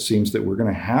world, it seems that we're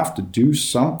going to have to do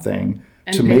something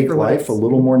to make life a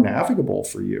little more navigable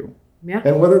for you. Yeah.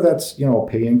 And whether that's,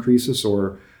 pay increases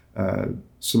or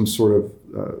some sort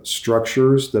of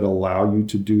structures that allow you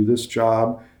to do this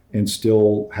job and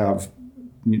still have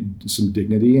some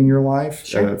dignity in your life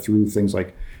through things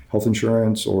like health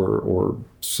insurance or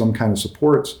some kind of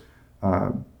supports.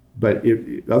 But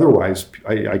otherwise,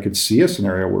 I could see a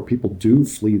scenario where people do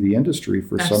flee the industry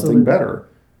for something better.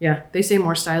 Yeah, they say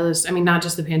more stylists, not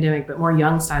just the pandemic, but more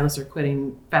young stylists are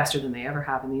quitting faster than they ever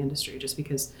have in the industry, just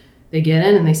because they get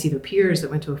in and they see their peers that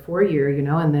went to a 4-year,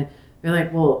 and they're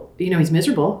like, well, he's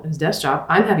miserable at his desk job.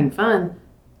 I'm having fun,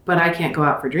 but I can't go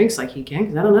out for drinks like he can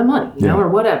because I don't have money, or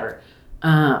whatever.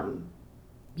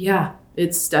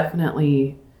 It's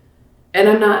definitely,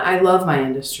 and I love my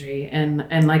industry.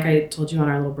 And like I told you on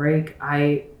our little break,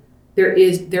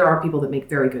 there are people that make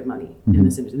very good money in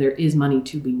this industry. There is money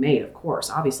to be made, of course.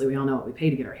 Obviously, we all know what we pay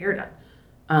to get our hair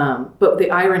But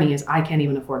the irony is I can't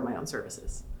even afford my own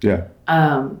services. Yeah.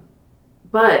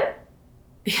 But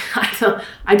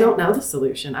I don't know the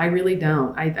solution. I really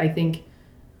don't. I think,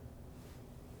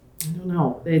 I don't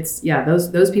know. It's,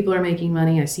 those people are making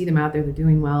money. I see them out there. They're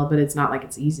doing well, but it's not like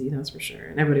it's easy. That's for sure.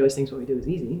 And everybody always thinks what we do is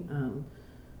easy.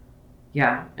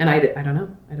 And I don't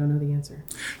know. I don't know the answer.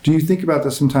 Do you think about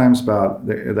this sometimes, about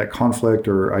that conflict,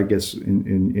 or I guess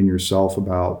in yourself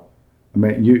about, I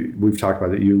mean, we've talked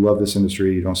about it. You love this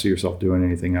industry. You don't see yourself doing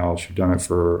anything else. You've done it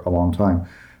for a long time.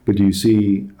 But do you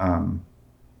see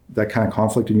that kind of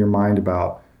conflict in your mind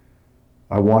about,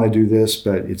 I want to do this,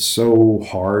 but it's so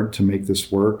hard to make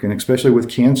this work, and especially with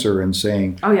cancer and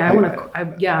saying, oh yeah,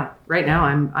 right now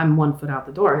I'm 1 foot out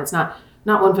the door, and it's not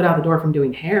 1 foot out the door from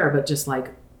doing hair, but just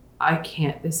like, I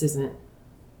can't, this isn't,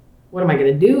 what am I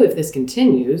going to do if this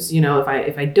continues? You know,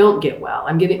 if I don't get well,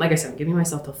 I'm giving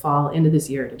myself till fall into this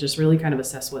year to just really kind of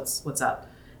assess what's up.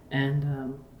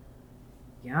 And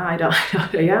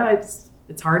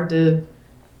it's hard to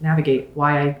navigate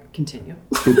why I continue.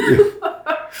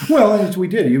 Well, and we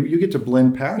did. You get to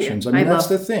blend passions. Yeah, I mean, that's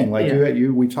the thing. Like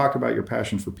we talked about your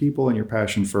passion for people and your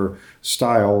passion for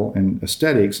style and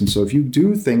aesthetics. And so if you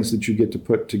do things that you get to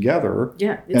put together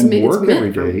and work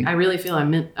every day, I really feel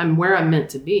I'm where I'm meant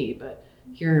to be. But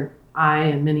here, I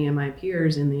and many of my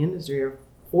peers in the industry are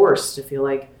forced to feel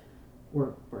like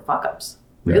we're fuck ups.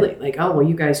 Really, like, oh well,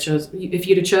 you guys chose. If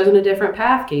you'd have chosen a different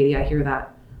path, Katie, I hear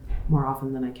that more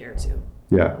often than I care to.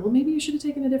 Yeah. Well, maybe you should have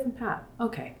taken a different path.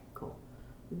 Okay.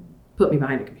 Put me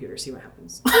behind a computer, see what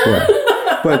happens.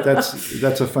 Yeah. But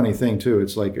that's a funny thing too.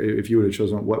 It's like, if you would have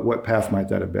chosen, what path might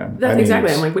that have been?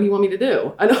 Exactly. I'm like, what do you want me to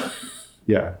do? I don't.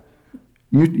 Yeah.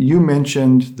 You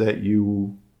mentioned that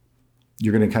you're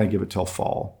going to kind of give it till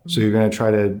fall. Mm-hmm. So you're going to try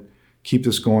to keep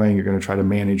this going. You're going to try to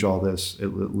manage all this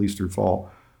at least through fall.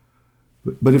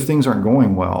 But if things aren't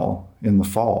going well in the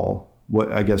fall,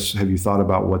 have you thought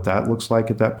about what that looks like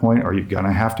at that point? Are you going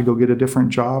to have to go get a different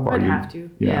job? I'd have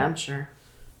to. Yeah, I'm sure.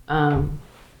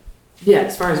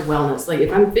 As far as wellness, like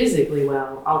if I'm physically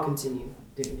well, I'll continue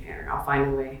doing hair. I'll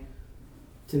find a way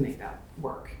to make that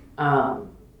work.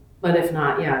 But if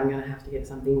not, I'm going to have to get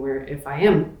something where if I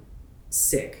am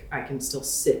sick, I can still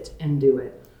sit and do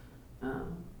it,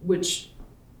 which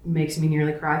makes me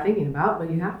nearly cry thinking about, but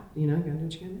you got to do what you got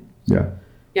to do. So,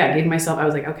 I gave myself, I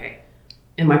was like, okay,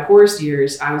 in my poorest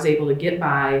years, I was able to get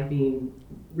by being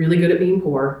really good at being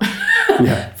poor.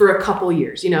 For a couple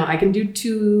years, I can do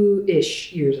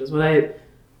 2-ish years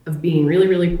of being really,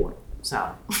 really poor.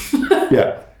 So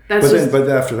but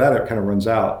after that, it kind of runs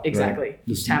out. Exactly. Right?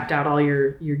 You tapped out all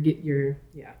your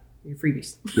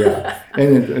freebies. Yeah.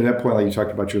 And at that point, like you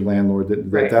talked about your landlord,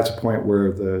 that's a point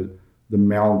where the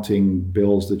mounting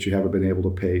bills that you haven't been able to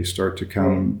pay start to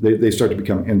come, they start to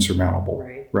become insurmountable.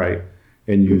 Right.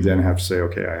 And you then have to say,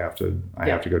 okay, I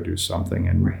have to go do something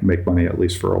and make money at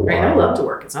least for a while. Right. I love to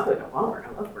work. It's not that I don't want to work.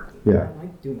 I love working. Yeah. I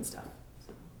like doing stuff.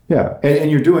 So. Yeah.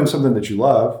 And you're doing something that you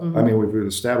love. Mm-hmm. I mean, we've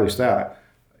established that.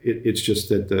 It's just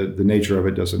that the nature of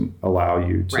it doesn't allow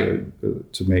you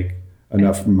to make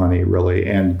enough money, really,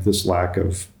 and this lack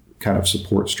of kind of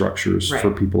support structures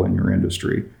for people in your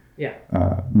industry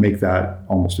make that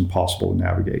almost impossible to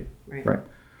navigate. Right.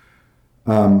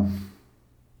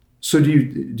 So do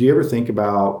you ever think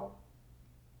about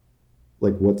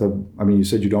like you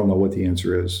said you don't know what the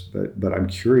answer is, but I'm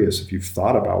curious if you've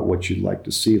thought about what you'd like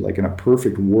to see, like in a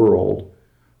perfect world,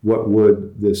 what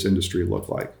would this industry look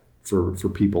like for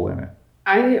people in it?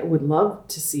 I would love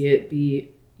to see it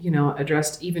be,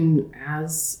 addressed even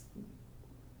as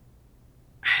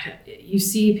you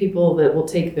see people that will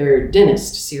take their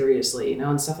dentist seriously,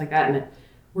 and stuff like that. And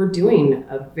we're doing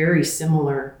a very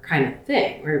similar kind of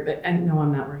thing. I know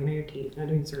I'm not working on your teeth, not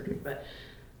doing surgery, but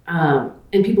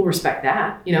and people respect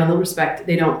that.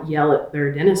 They don't yell at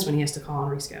their dentist when he has to call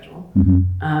and reschedule.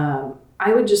 Mm-hmm.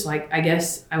 I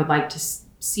would like to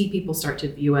see people start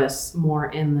to view us more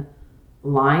in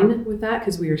line with that,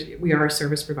 because we are a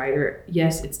service provider.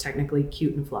 Yes, it's technically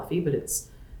cute and fluffy, but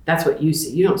that's what you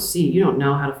see. You don't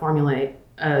know how to formulate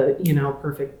a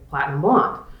perfect platinum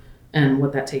blonde and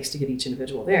what that takes to get each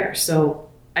individual there. So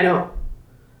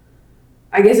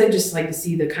I guess I'd just like to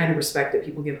see the kind of respect that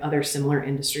people give other similar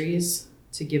industries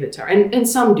to give it to, and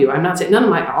some do. I'm not saying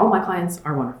all my clients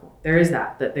are wonderful. There is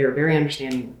that they're very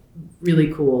understanding,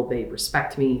 really cool. They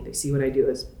respect me. They see what I do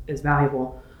as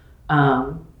valuable.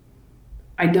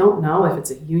 I don't know if it's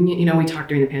a union. We talked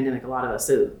during the pandemic, a lot of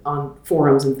us on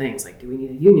forums and things like, do we need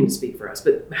a union to speak for us?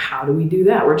 But how do we do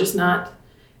that? We're just not.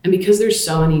 And because there's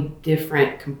so many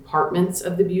different compartments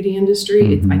of the beauty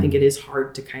industry, I think it is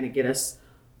hard to kind of get us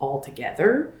all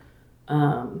together.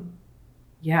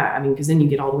 yeah, I mean, because then you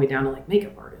get all the way down to like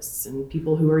makeup artists and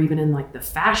people who are even in like the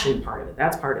fashion part of it.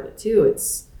 That's part of it too.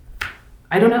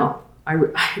 I don't know. I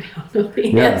don't know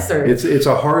the answer. It's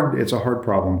a hard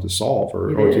problem to solve or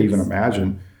to even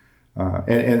imagine.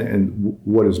 And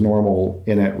what is normal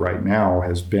in it right now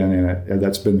has been in it.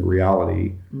 That's been the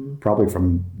reality probably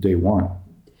from day one.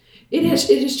 It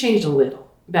has changed a little.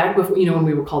 Back before, when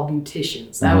we were called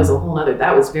beauticians, that was a whole other,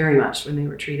 that was very much when they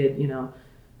were treated,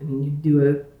 I mean, you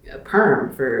do a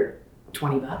perm for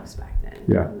 $20 back then.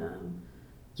 Yeah.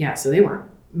 And, so they weren't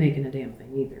making a damn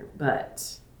thing either.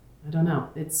 But I don't know.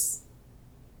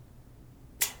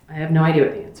 I have no idea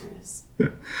what the answer is.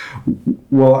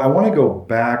 Well, I want to go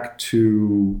back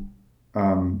to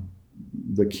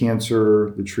the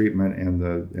cancer, the treatment, and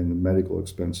the medical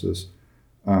expenses.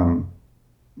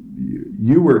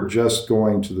 You were just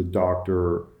going to the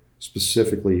doctor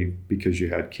specifically because you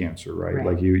had cancer, right?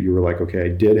 Like you were like, okay, I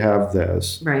did have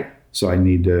this, right? So I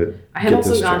need to. I had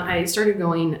also gone. I started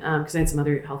going because I had some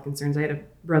other health concerns. I had a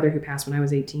brother who passed when I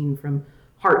was 18 from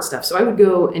heart stuff, so I would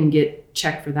go and get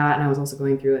checked for that. And I was also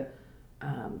going through a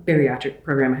bariatric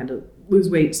program. I had to lose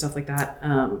weight, stuff like that.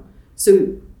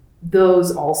 So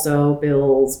those also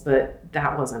bills, but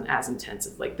that wasn't as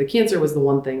intensive. Like the cancer was the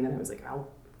one thing that I was like, I'll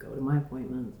go to my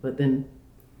appointment, but then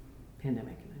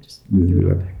pandemic, and I just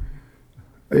threw it back.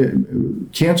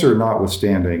 Cancer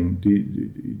notwithstanding,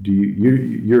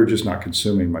 you're just not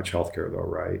consuming much healthcare though,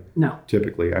 right? No.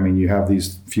 Typically, I mean, you have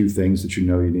these few things that you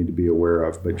need to be aware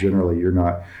of, but generally we're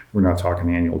not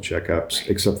talking annual checkups,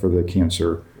 except for the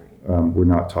cancer. We're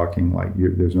not talking like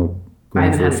there's no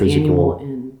going for a physical.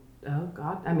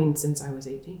 Since I was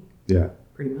 18. Yeah.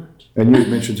 Pretty much. And you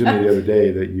mentioned to me the other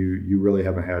day that you really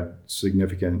haven't had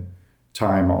significant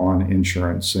time on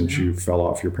insurance since you fell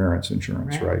off your parents'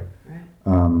 insurance, right?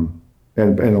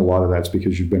 And a lot of that's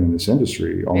because you've been in this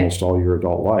industry almost all your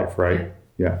adult life, right?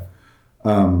 Yeah.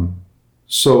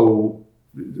 So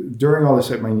during all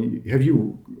this, I mean, have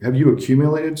you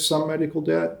accumulated some medical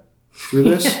debt through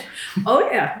this? Oh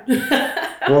yeah.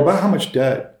 Well, about how much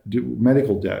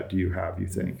medical debt do you have, you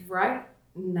think? Right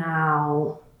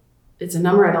now, it's a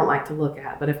number I don't like to look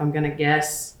at, but if I'm going to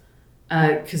guess,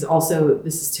 because also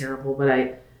this is terrible, but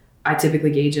I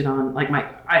typically gauge it on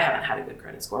I haven't had a good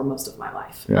credit score most of my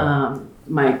life. Yeah.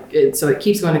 So it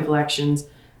keeps going to collections.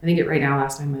 I think right now,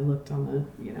 last time I looked on the,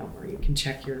 where you can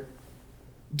check your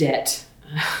debt,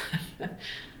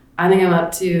 I think I'm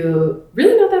up to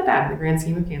really not that bad in the grand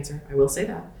scheme of cancer. I will say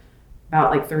that.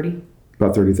 About 30.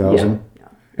 About 30,000? Yeah.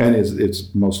 And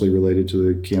it's mostly related to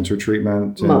the cancer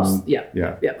treatment?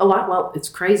 Yeah. A lot. Well, it's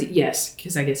crazy. Yes,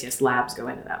 because I guess labs go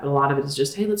into that, but a lot of it is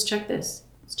just, hey, let's check this,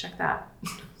 let's check that.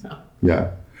 So.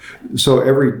 Yeah. So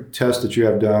every test that you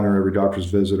have done, or every doctor's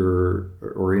visit,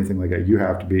 or anything like that,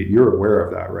 you're aware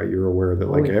of that, right? You're aware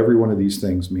that every one of these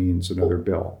things means another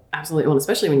bill. Absolutely. Well,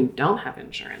 especially when you don't have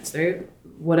insurance.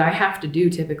 What I have to do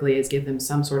typically is give them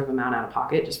some sort of amount out of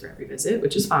pocket just for every visit,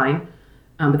 which is fine.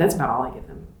 But that's about all I give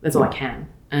them. That's all I can.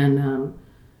 And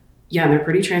they're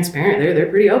pretty transparent. They're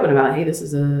pretty open about, hey, this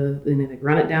is they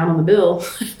run it down on the bill.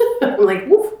 I'm like,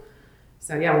 woof.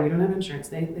 So when you don't have insurance,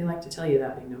 they like to tell you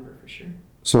that big number for sure.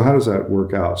 So how does that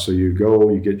work out? So you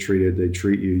go, you get treated, they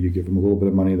treat you, you give them a little bit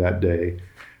of money that day,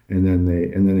 and then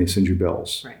they send you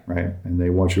bills, right? And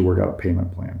they want you to work out a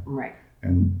payment plan, right?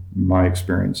 And my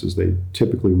experience is they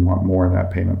typically want more in that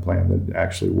payment plan that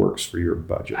actually works for your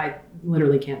budget. I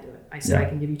literally can't do it. I said I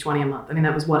can give you $20 a month. I mean,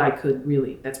 that was what I could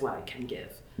really. That's what I can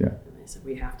give. Yeah. And they said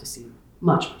we have to see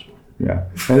much more. Yeah,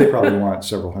 and they probably want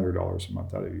several $100s a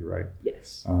month out of you, right?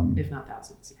 Yes, if not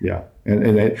thousands. Yeah,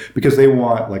 and because they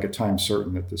want a time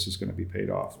certain that this is going to be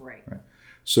paid off. Right.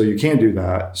 So you can't do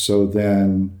that. So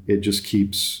then it just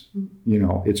keeps,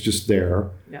 it's just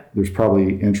there. Yeah. There's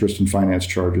probably interest and finance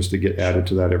charges to get added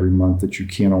to that every month that you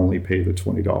can't only pay the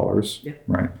 $20. Yeah.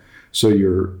 Right. So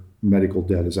your medical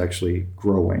debt is actually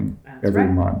growing every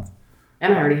month.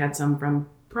 And I already had some from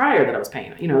prior that I was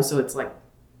paying. So it's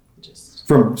just.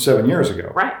 From 7 years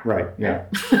ago. Right. Yeah.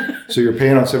 So you're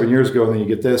paying on 7 years ago, and then you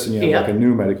get this, and you have a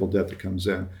new medical debt that comes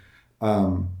in.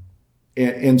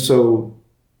 And so,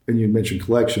 and you mentioned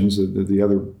collections. The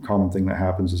other common thing that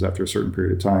happens is after a certain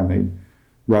period of time, they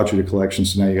route you to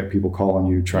collections. So now you got people calling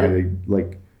you, trying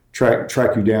to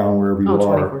track you down wherever you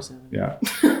are. 24/7. Yeah.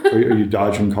 Are you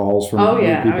dodging calls from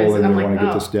people and they want to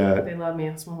get this debt? They love me.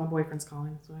 That's one of my boyfriends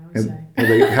calling. That's what I always say.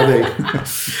 Have they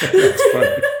that's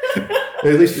funny.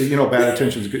 At least, bad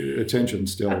attention's good attention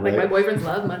still, right? My boyfriends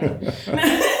love money.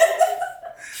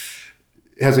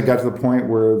 Has it got to the point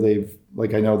where they've,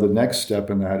 I know the next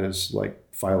step in that is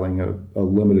filing a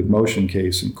limited motion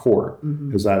case in court.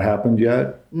 Mm-hmm. Has that happened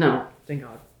yet? No, thank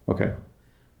God. Okay.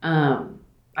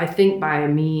 I think by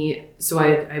me, so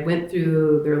I went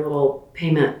through their little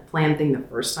payment plan thing the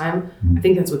first time. I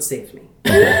think that's what saved me.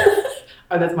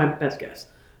 Or that's my best guess,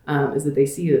 is that they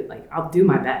see that like I'll do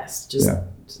my best, just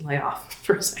lay off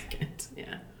for a second.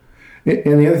 Yeah.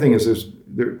 And the other thing is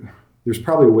there's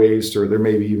probably ways, or there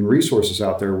may be even resources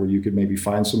out there where you could maybe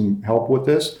find some help with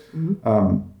this.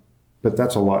 But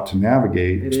that's a lot to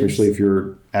navigate, especially if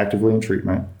you're actively in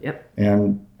treatment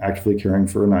and actively caring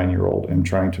for a 9-year-old and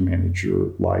trying to manage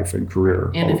your life and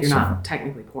career. And if you're not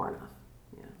technically poor enough.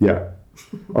 Yeah.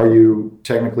 Are you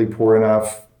technically poor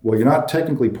enough? Well, you're not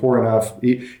technically poor enough.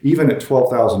 Even at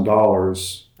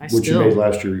 $12,000, which you made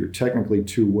last year, you're technically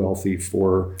too wealthy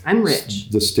for I'm rich.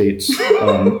 The state's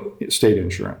state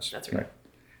insurance. That's right.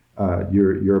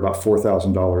 You're about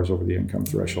 $4,000 over the income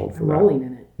threshold for that. Rolling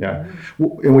in it. Yeah.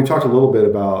 And we talked a little bit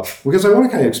about, because I want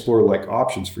to kind of explore like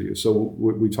options for you. So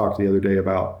we talked the other day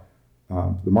about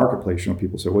the marketplace. You know,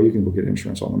 people say, well, you can go get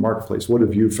insurance on the marketplace. What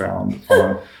have you found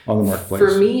on the marketplace?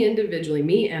 For me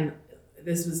individually, and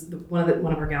this was one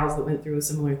of our gals that went through a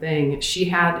similar thing. She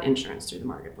had insurance through the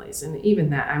marketplace. And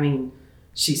even that, I mean,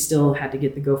 she still had to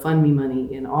get the GoFundMe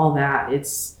money and all that.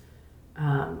 It's,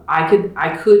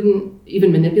 I couldn't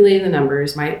even manipulate the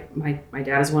numbers. My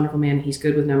dad is a wonderful man. He's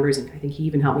good with numbers. And I think he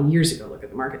even helped me years ago look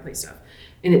at the marketplace stuff.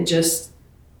 And it just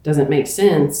doesn't make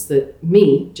sense that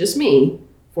just me,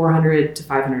 $400 to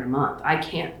 $500 a month. I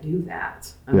can't do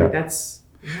that. I mean, that's,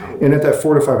 no. And at that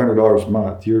 $400 to $500 a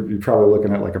month, you're probably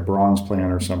looking at like a bronze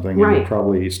plan or something. Right. And you're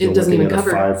probably still looking at a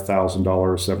 $5,000,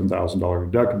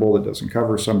 $7,000 deductible that doesn't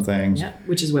cover some things. Yeah,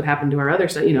 which is what happened to our other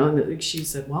side. You know, and she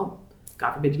said, well,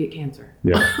 God forbid you get cancer.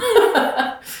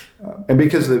 Yeah. And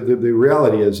because the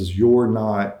reality is you're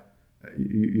not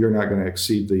going to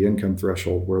exceed the income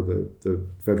threshold where the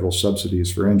federal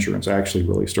subsidies for insurance actually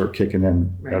really start kicking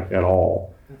in at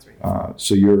all. That's right.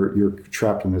 So you're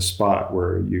trapped in this spot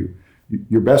where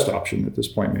your best option at this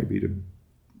point may be to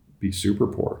be super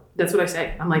poor. That's what I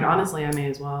say. I'm like, honestly, I may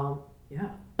as well,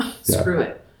 screw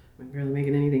it. I'm barely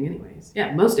making anything anyways.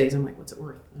 Yeah, most days I'm like, what's it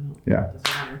worth? It doesn't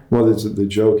matter. Well, the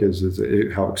joke is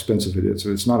how expensive it is.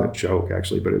 It's not a joke,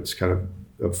 actually, but it's kind of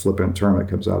a flippant term that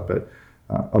comes out, but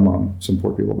among some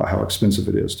poor people about how expensive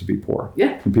it is to be poor.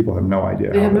 Yeah. And people have no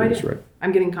idea how it is, right?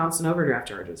 I'm getting constant overdraft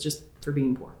charges just for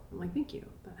being poor. I'm like, thank you.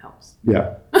 That helps.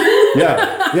 Yeah.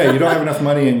 Yeah. You don't have enough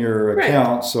money in your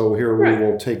account, so here we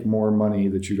will take more money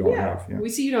that you don't have. Yeah. We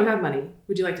see you don't have money.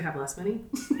 Would you like to have less money?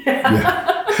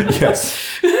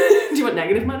 Yes. Do you want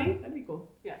negative money? That'd be cool.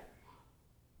 Yeah.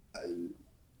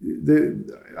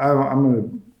 I'm going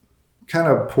to kind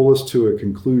of pull us to a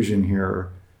conclusion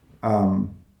here.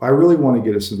 I really want to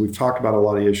get us, we've talked about a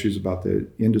lot of issues about the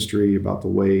industry, about the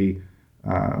way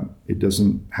it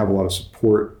doesn't have a lot of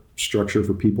support structure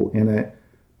for people in it,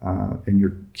 and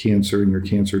your cancer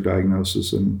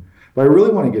diagnosis. But I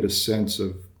really want to get a sense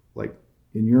of, like,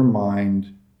 in your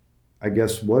mind, I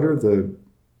guess, what are the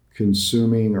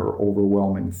consuming or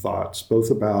overwhelming thoughts, both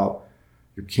about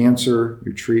your cancer,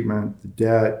 your treatment, the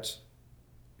debt,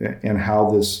 and how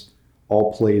this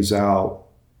all plays out?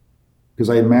 Because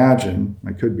I imagine,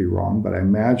 I could be wrong, but I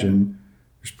imagine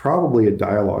there's probably a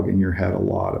dialogue in your head a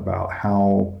lot about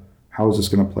how is this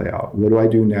going to play out? What do I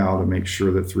do now to make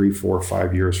sure that 3, 4,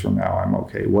 5 years from now I'm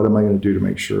okay? What am I going to do to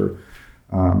make sure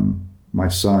my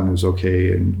son is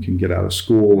okay and can get out of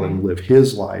school and live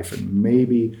his life and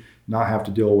maybe not have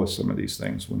to deal with some of these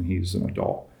things when he's an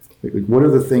adult? Like, what are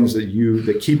the things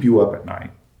that keep you up at night?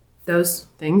 Those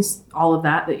things, all of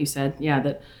that you said,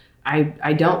 that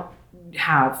I don't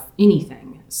have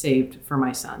anything saved for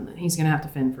my son, that he's going to have to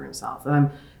fend for himself.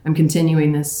 I'm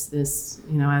continuing this as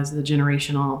the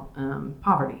generational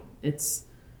poverty. It's,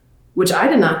 which I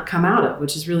did not come out of,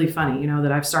 which is really funny,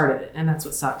 that I've started it, and that's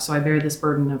what sucks. So I bear this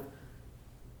burden of,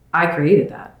 I created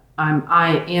that.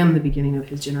 I am the beginning of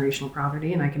his generational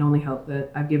poverty, and I can only hope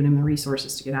that I've given him the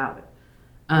resources to get out of it.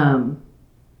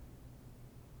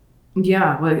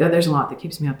 There's a lot that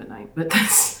keeps me up at night, but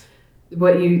that's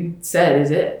what you said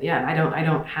is it. Yeah,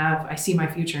 I see my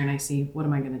future and I see, what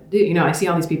am I going to do? I see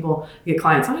all these people get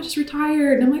clients, I just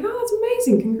retired. And I'm like, oh, that's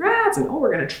amazing. Congrats. And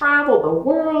we're going to travel the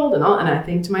world and all. And I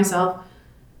think to myself,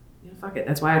 fuck it.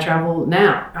 That's why I travel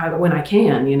now when I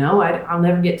can, I'll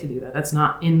never get to do that. That's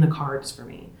not in the cards for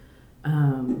me.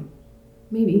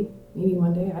 Maybe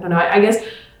one day, I don't know. I guess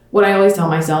what I always tell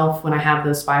myself when I have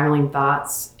those spiraling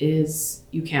thoughts is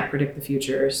you can't predict the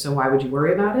future. So why would you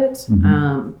worry about it?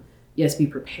 Mm-hmm. Yes, be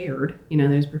prepared.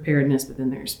 There's preparedness, but then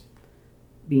there's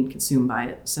being consumed by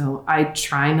it. So I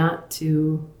try not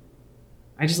to,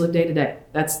 I just live day to day.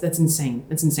 That's insane.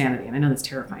 That's insanity. And I know that's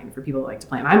terrifying for people that like to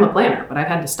plan. I'm a planner, but I've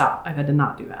had to stop. I've had to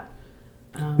not do that.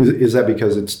 Is that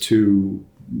because it's too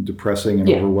depressing and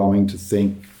overwhelming to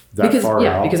think that far out.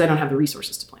 Yeah, because I don't have the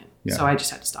resources to plan. Yeah. So I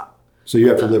just had to stop. So you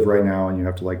have to live right now, and you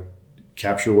have to like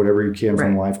capture whatever you can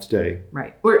from life today.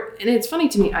 Right. And it's funny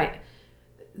to me.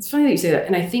 It's funny that you say that.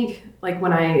 And I think like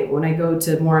when I go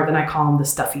to more of, and I call them the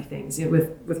stuffy things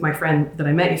with my friend that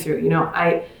I met you through,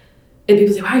 and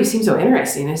people say, wow, you seem so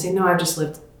interesting. And I say, no, I've just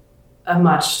lived a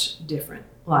much different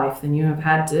life than you have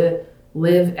had to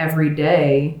live every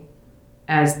day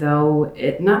as though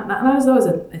not as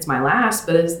though it's my last,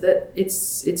 but as that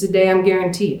it's a day I'm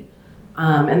guaranteed.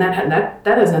 And that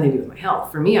has nothing to do with my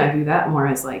health. For me, I view that more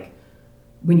as like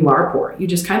when you are poor, you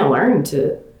just kind of learn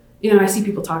to, I see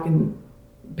people talking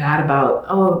bad about,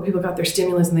 oh, people got their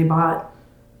stimulus and they bought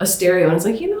a stereo. And it's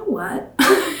like, you know what?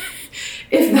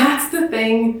 If that's the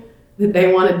thing that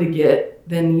they wanted to get,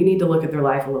 then you need to look at their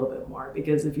life a little bit more.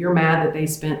 Because if you're mad that they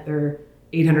spent their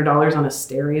 $800 on a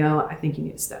stereo, I think you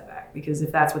need to step back. Because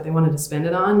if that's what they wanted to spend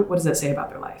it on, what does that say about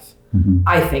their life? Mm-hmm.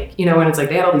 I think, when it's like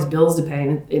they had all these bills to pay,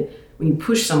 and when you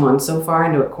push someone so far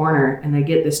into a corner and they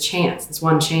get this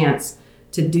one chance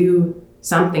to do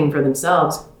something for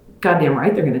themselves, goddamn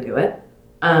right they're going to do it.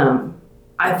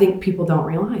 I think people don't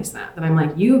realize that I'm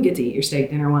like, you get to eat your steak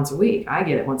dinner once a week. I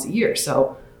get it once a year.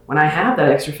 So when I have that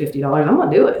extra $50, I'm going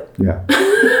to do it. Yeah.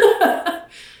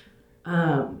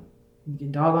 You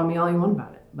can dog on me all you want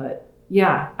about it, but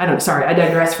yeah, I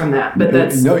digress from that, but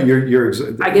that's, no, you're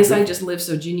I guess I just live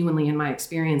so genuinely in my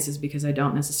experiences because I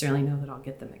don't necessarily know that I'll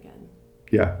get them again.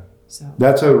 Yeah. So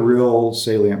that's a real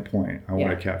salient point I want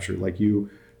to capture. Like you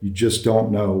just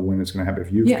don't know when it's going to happen.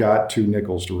 If you've got two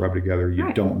nickels to rub together,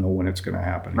 you don't know when it's going to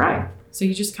happen. Right. Again. So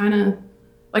you just kind of,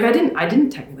 like I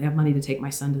didn't technically have money to take my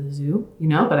son to the zoo,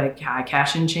 but I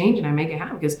cash in change and I make it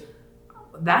happen because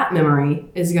that memory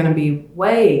is going to be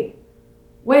way,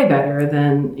 way better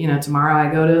than, tomorrow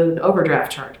I go to an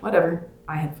overdraft charge, whatever.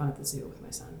 I had fun at the zoo with my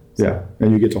son. So. Yeah.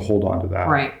 And you get to hold on to that.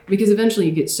 Right. Because eventually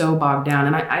you get so bogged down.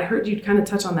 And I heard you kind of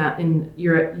touch on that in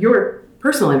your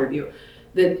personal interview,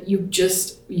 that you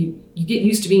get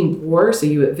used to being poor. So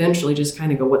you eventually just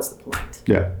kind of go, what's the point?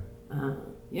 Yeah.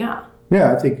 Yeah.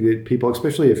 Yeah. I think that people,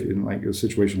 especially if in like a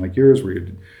situation like yours, where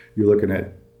you're looking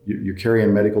at, you're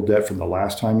carrying medical debt from the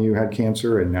last time you had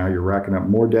cancer, and now you're racking up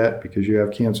more debt because you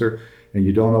have cancer, and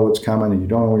you don't know what's coming, and you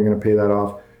don't know when you're going to pay that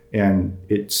off. And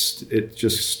it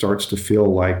just starts to feel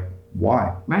like,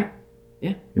 why? Right.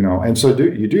 Yeah. And so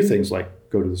you do things like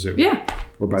go to the zoo. Yeah.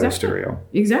 Or buy the stereo.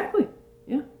 Exactly.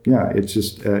 Yeah. Yeah. It's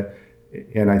just,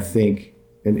 and I think,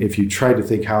 and if you try to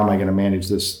think, how am I going to manage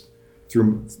this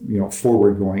through,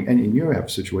 forward going, and you have a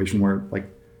situation where like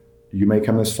you may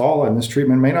come this fall and this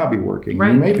treatment may not be working.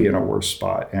 Right. You may be in a worse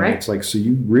spot. And it's like, so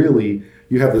you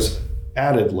have this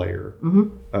added layer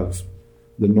of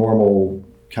the normal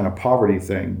kind of poverty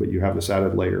thing, but you have this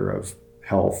added layer of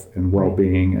health and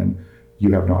well-being, and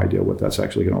you have no idea what that's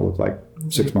actually going to look like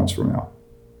 6 months from now.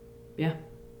 Yeah.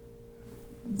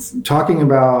 Talking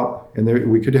about, and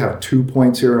we could have 2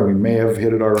 points here, and we may have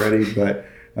hit it already, but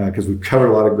because we've covered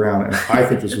a lot of ground, and I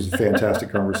think this was a fantastic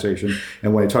conversation.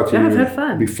 And when I talked to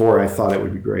you before, I thought it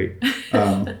would be great.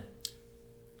 And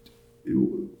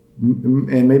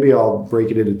maybe I'll break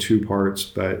it into 2 parts,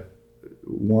 but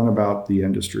one about the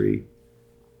industry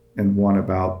and one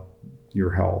about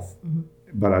your health. Mm-hmm.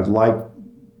 But I'd like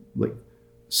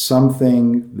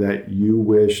something that you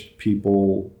wished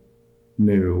people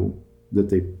knew that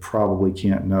they probably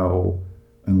can't know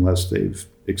unless they've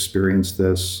experienced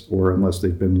this or unless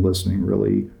they've been listening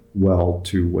really well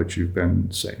to what you've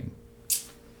been saying.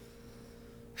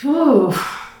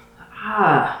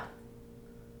 I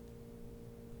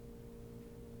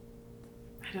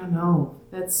don't know.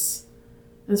 That's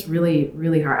really,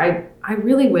 really hard. I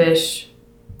really wish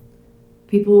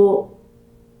people,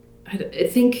 I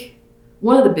think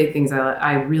one of the big things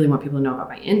I really want people to know about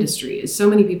my industry is so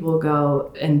many people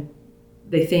go and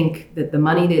they think that the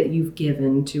money that you've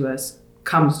given to us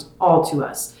comes all to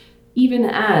us. Even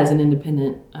as an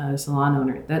independent salon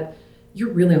owner, that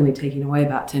you're really only taking away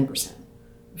about 10%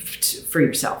 for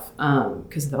yourself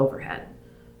because of the overhead.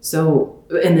 So,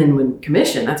 and then when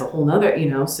commission, that's a whole nother,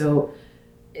 so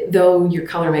though your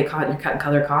cut and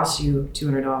color costs you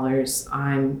 $200,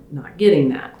 I'm not getting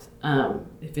that.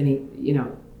 If any,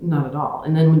 not at all.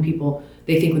 And then when people,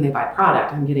 they think when they buy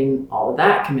product, I'm getting all of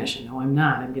that commission. No, I'm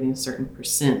not. I'm getting a certain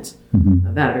percent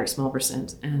of that, a very small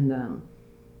percent. And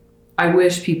I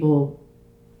wish people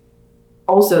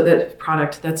also, that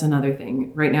product, that's another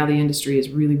thing. Right now, the industry is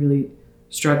really, really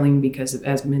struggling because of,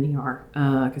 as many are,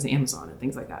 because of Amazon and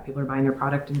things like that. People are buying their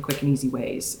product in quick and easy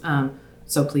ways.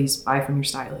 So please buy from your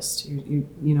stylist.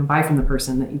 You buy from the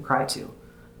person that you cry to,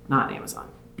 not Amazon.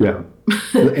 Yeah.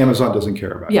 Amazon doesn't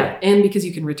care about it. Yeah. And because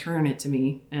you can return it to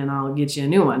me and I'll get you a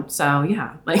new one. So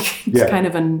yeah, like it's kind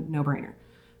of a no-brainer.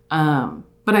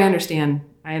 But I understand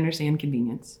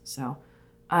convenience. So,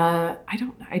 I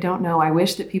don't know. I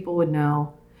wish that people would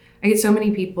know. I get so many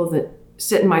people that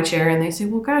sit in my chair and they say,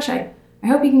 well, gosh, I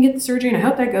hope you can get the surgery and I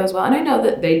hope that goes well. And I know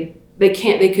that they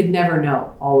could never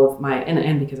know all of my,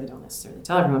 and because I don't necessarily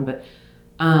tell everyone, but,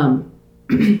 I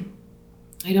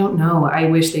don't know. I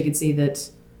wish they could see that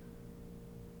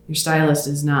your stylist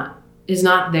is not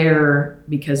there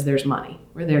because there's money.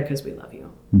 We're there because we love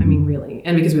you. I mean, really.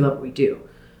 And because we love what we do.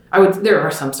 There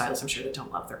are some stylists, I'm sure, that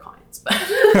don't love their clients, but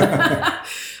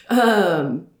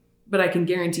I can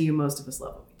guarantee you most of us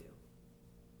love what we do.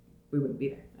 We wouldn't be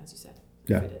there, as you said,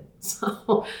 if we did.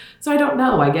 So I don't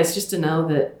know. I guess just to know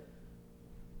that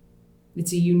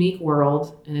it's a unique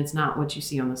world and it's not what you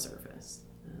see on the surface.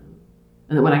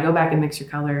 And that when I go back and mix your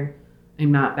color,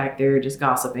 I'm not back there just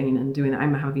gossiping and doing that.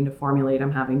 I'm having to formulate.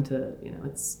 I'm having to,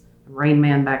 it's Rain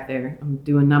Man back there. I'm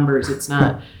doing numbers. It's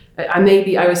not...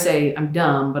 I would say I'm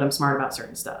dumb, but I'm smart about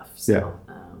certain stuff. So,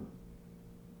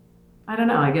 I don't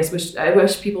know. I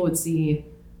wish people would see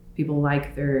people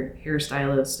like their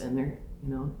hairstylist and their,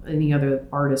 any other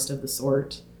artist of the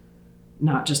sort,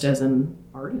 not just as an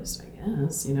artist, I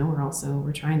guess.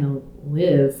 We're trying to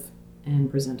live and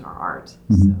present our art.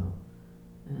 So,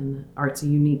 and art's a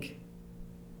unique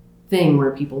thing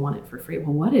where people want it for free.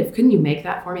 Well, couldn't you make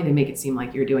that for me? They make it seem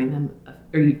like you're doing them,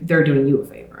 they're doing you a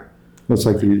favor. It's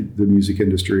like the music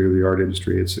industry or the art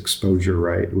industry. It's exposure,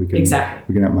 right? We can have,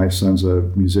 my son's a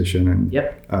musician, and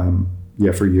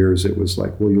for years it was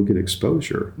like, well, you'll get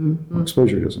exposure. Well,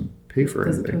 exposure doesn't pay for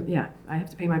anything. I have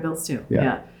to pay my bills too.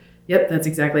 Yep, that's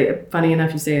exactly. Funny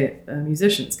enough, you say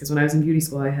musicians, because when I was in beauty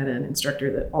school, I had an instructor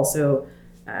that also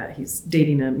he's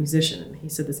dating a musician, and he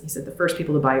said this. He said the first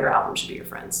people to buy your album should be your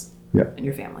friends and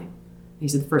your family. He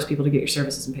said the first people to get your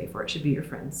services and pay for it should be your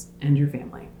friends and your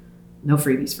family. No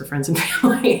freebies for friends and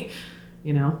family,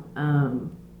 that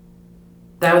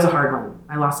was a hard one.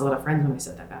 I lost a lot of friends when I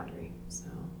set that boundary. So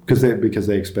because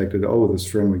they expected, this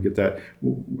friend would get that,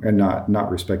 and not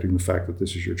respecting the fact that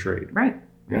this is your trade. Right.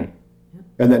 Yeah.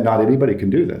 And that not anybody can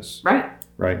do this. Right.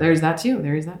 Right. There's that too. I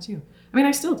mean,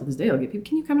 I still to this day will get people,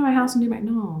 can you come to my house and do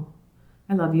no,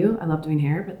 I love you. I love doing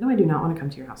hair, but no, I do not want to come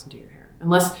to your house and do your hair.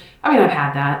 Unless, I've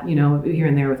had that, here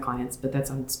and there with clients, but that's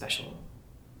on special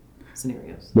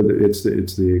scenarios. But it's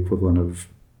the equivalent of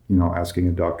asking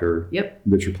a doctor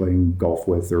that you're playing golf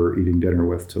with or eating dinner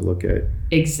with to look at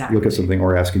something,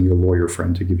 or asking your lawyer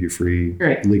friend to give you free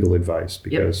legal advice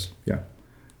because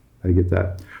I get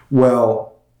that.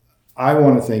 Well, I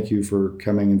want to thank you for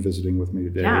coming and visiting with me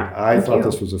today. I thought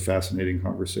this was a fascinating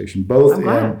conversation, both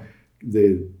in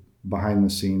the behind the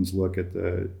scenes look at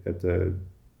the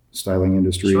styling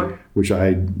industry, which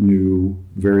I knew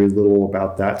very little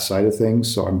about that side of things.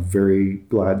 So I'm very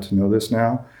glad to know this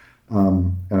now.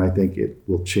 And I think it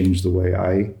will change the way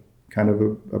I kind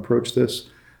of approach this.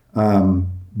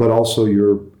 But also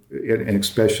and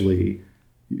especially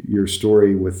your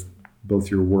story with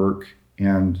both your work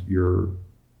and your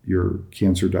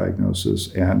cancer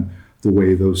diagnosis and the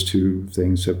way those two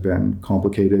things have been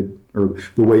complicated, or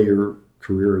the way your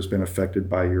career has been affected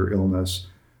by your illness.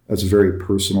 That's a very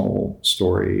personal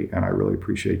story, and I really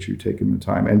appreciate you taking the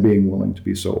time and being willing to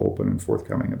be so open and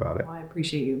forthcoming about it. Well, I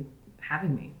appreciate you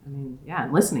having me. And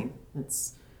listening.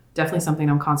 It's definitely something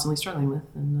I'm constantly struggling with,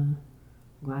 and I'm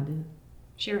glad to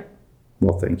share it.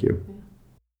 Well, thank you. Yeah.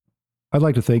 I'd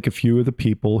like to thank a few of the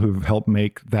people who've helped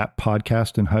make that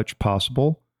podcast and Hutch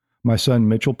possible. My son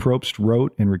Mitchell Probst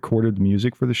wrote and recorded the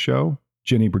music for the show.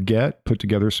 Jenny Brigette put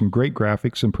together some great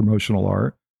graphics and promotional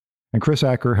art. And Chris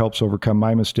Acker helps overcome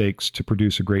my mistakes to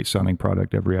produce a great sounding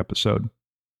product every episode.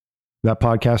 That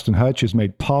podcast and Hutch is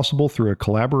made possible through a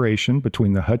collaboration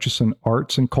between the Hutchison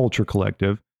Arts and Culture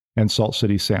Collective and Salt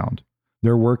City Sound.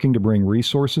 They're working to bring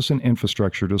resources and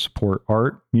infrastructure to support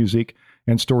art, music,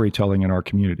 and storytelling in our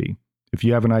community. If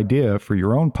you have an idea for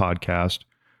your own podcast,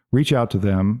 reach out to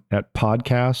them at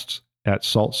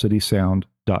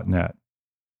podcasts@saltcitysound.net.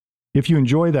 If you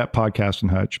enjoy that podcast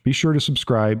and Hutch, be sure to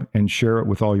subscribe and share it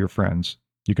with all your friends.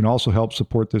 You can also help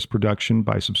support this production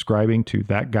by subscribing to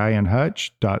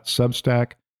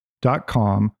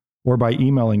thatguyandhutch.substack.com or by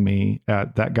emailing me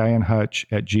at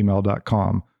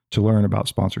thatguyandhutch@gmail.com to learn about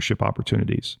sponsorship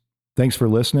opportunities. Thanks for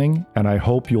listening, and I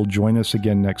hope you'll join us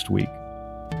again next week.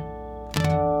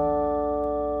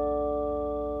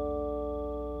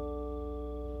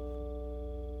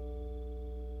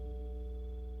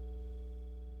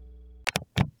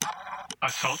 A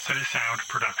Salt City Sound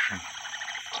production.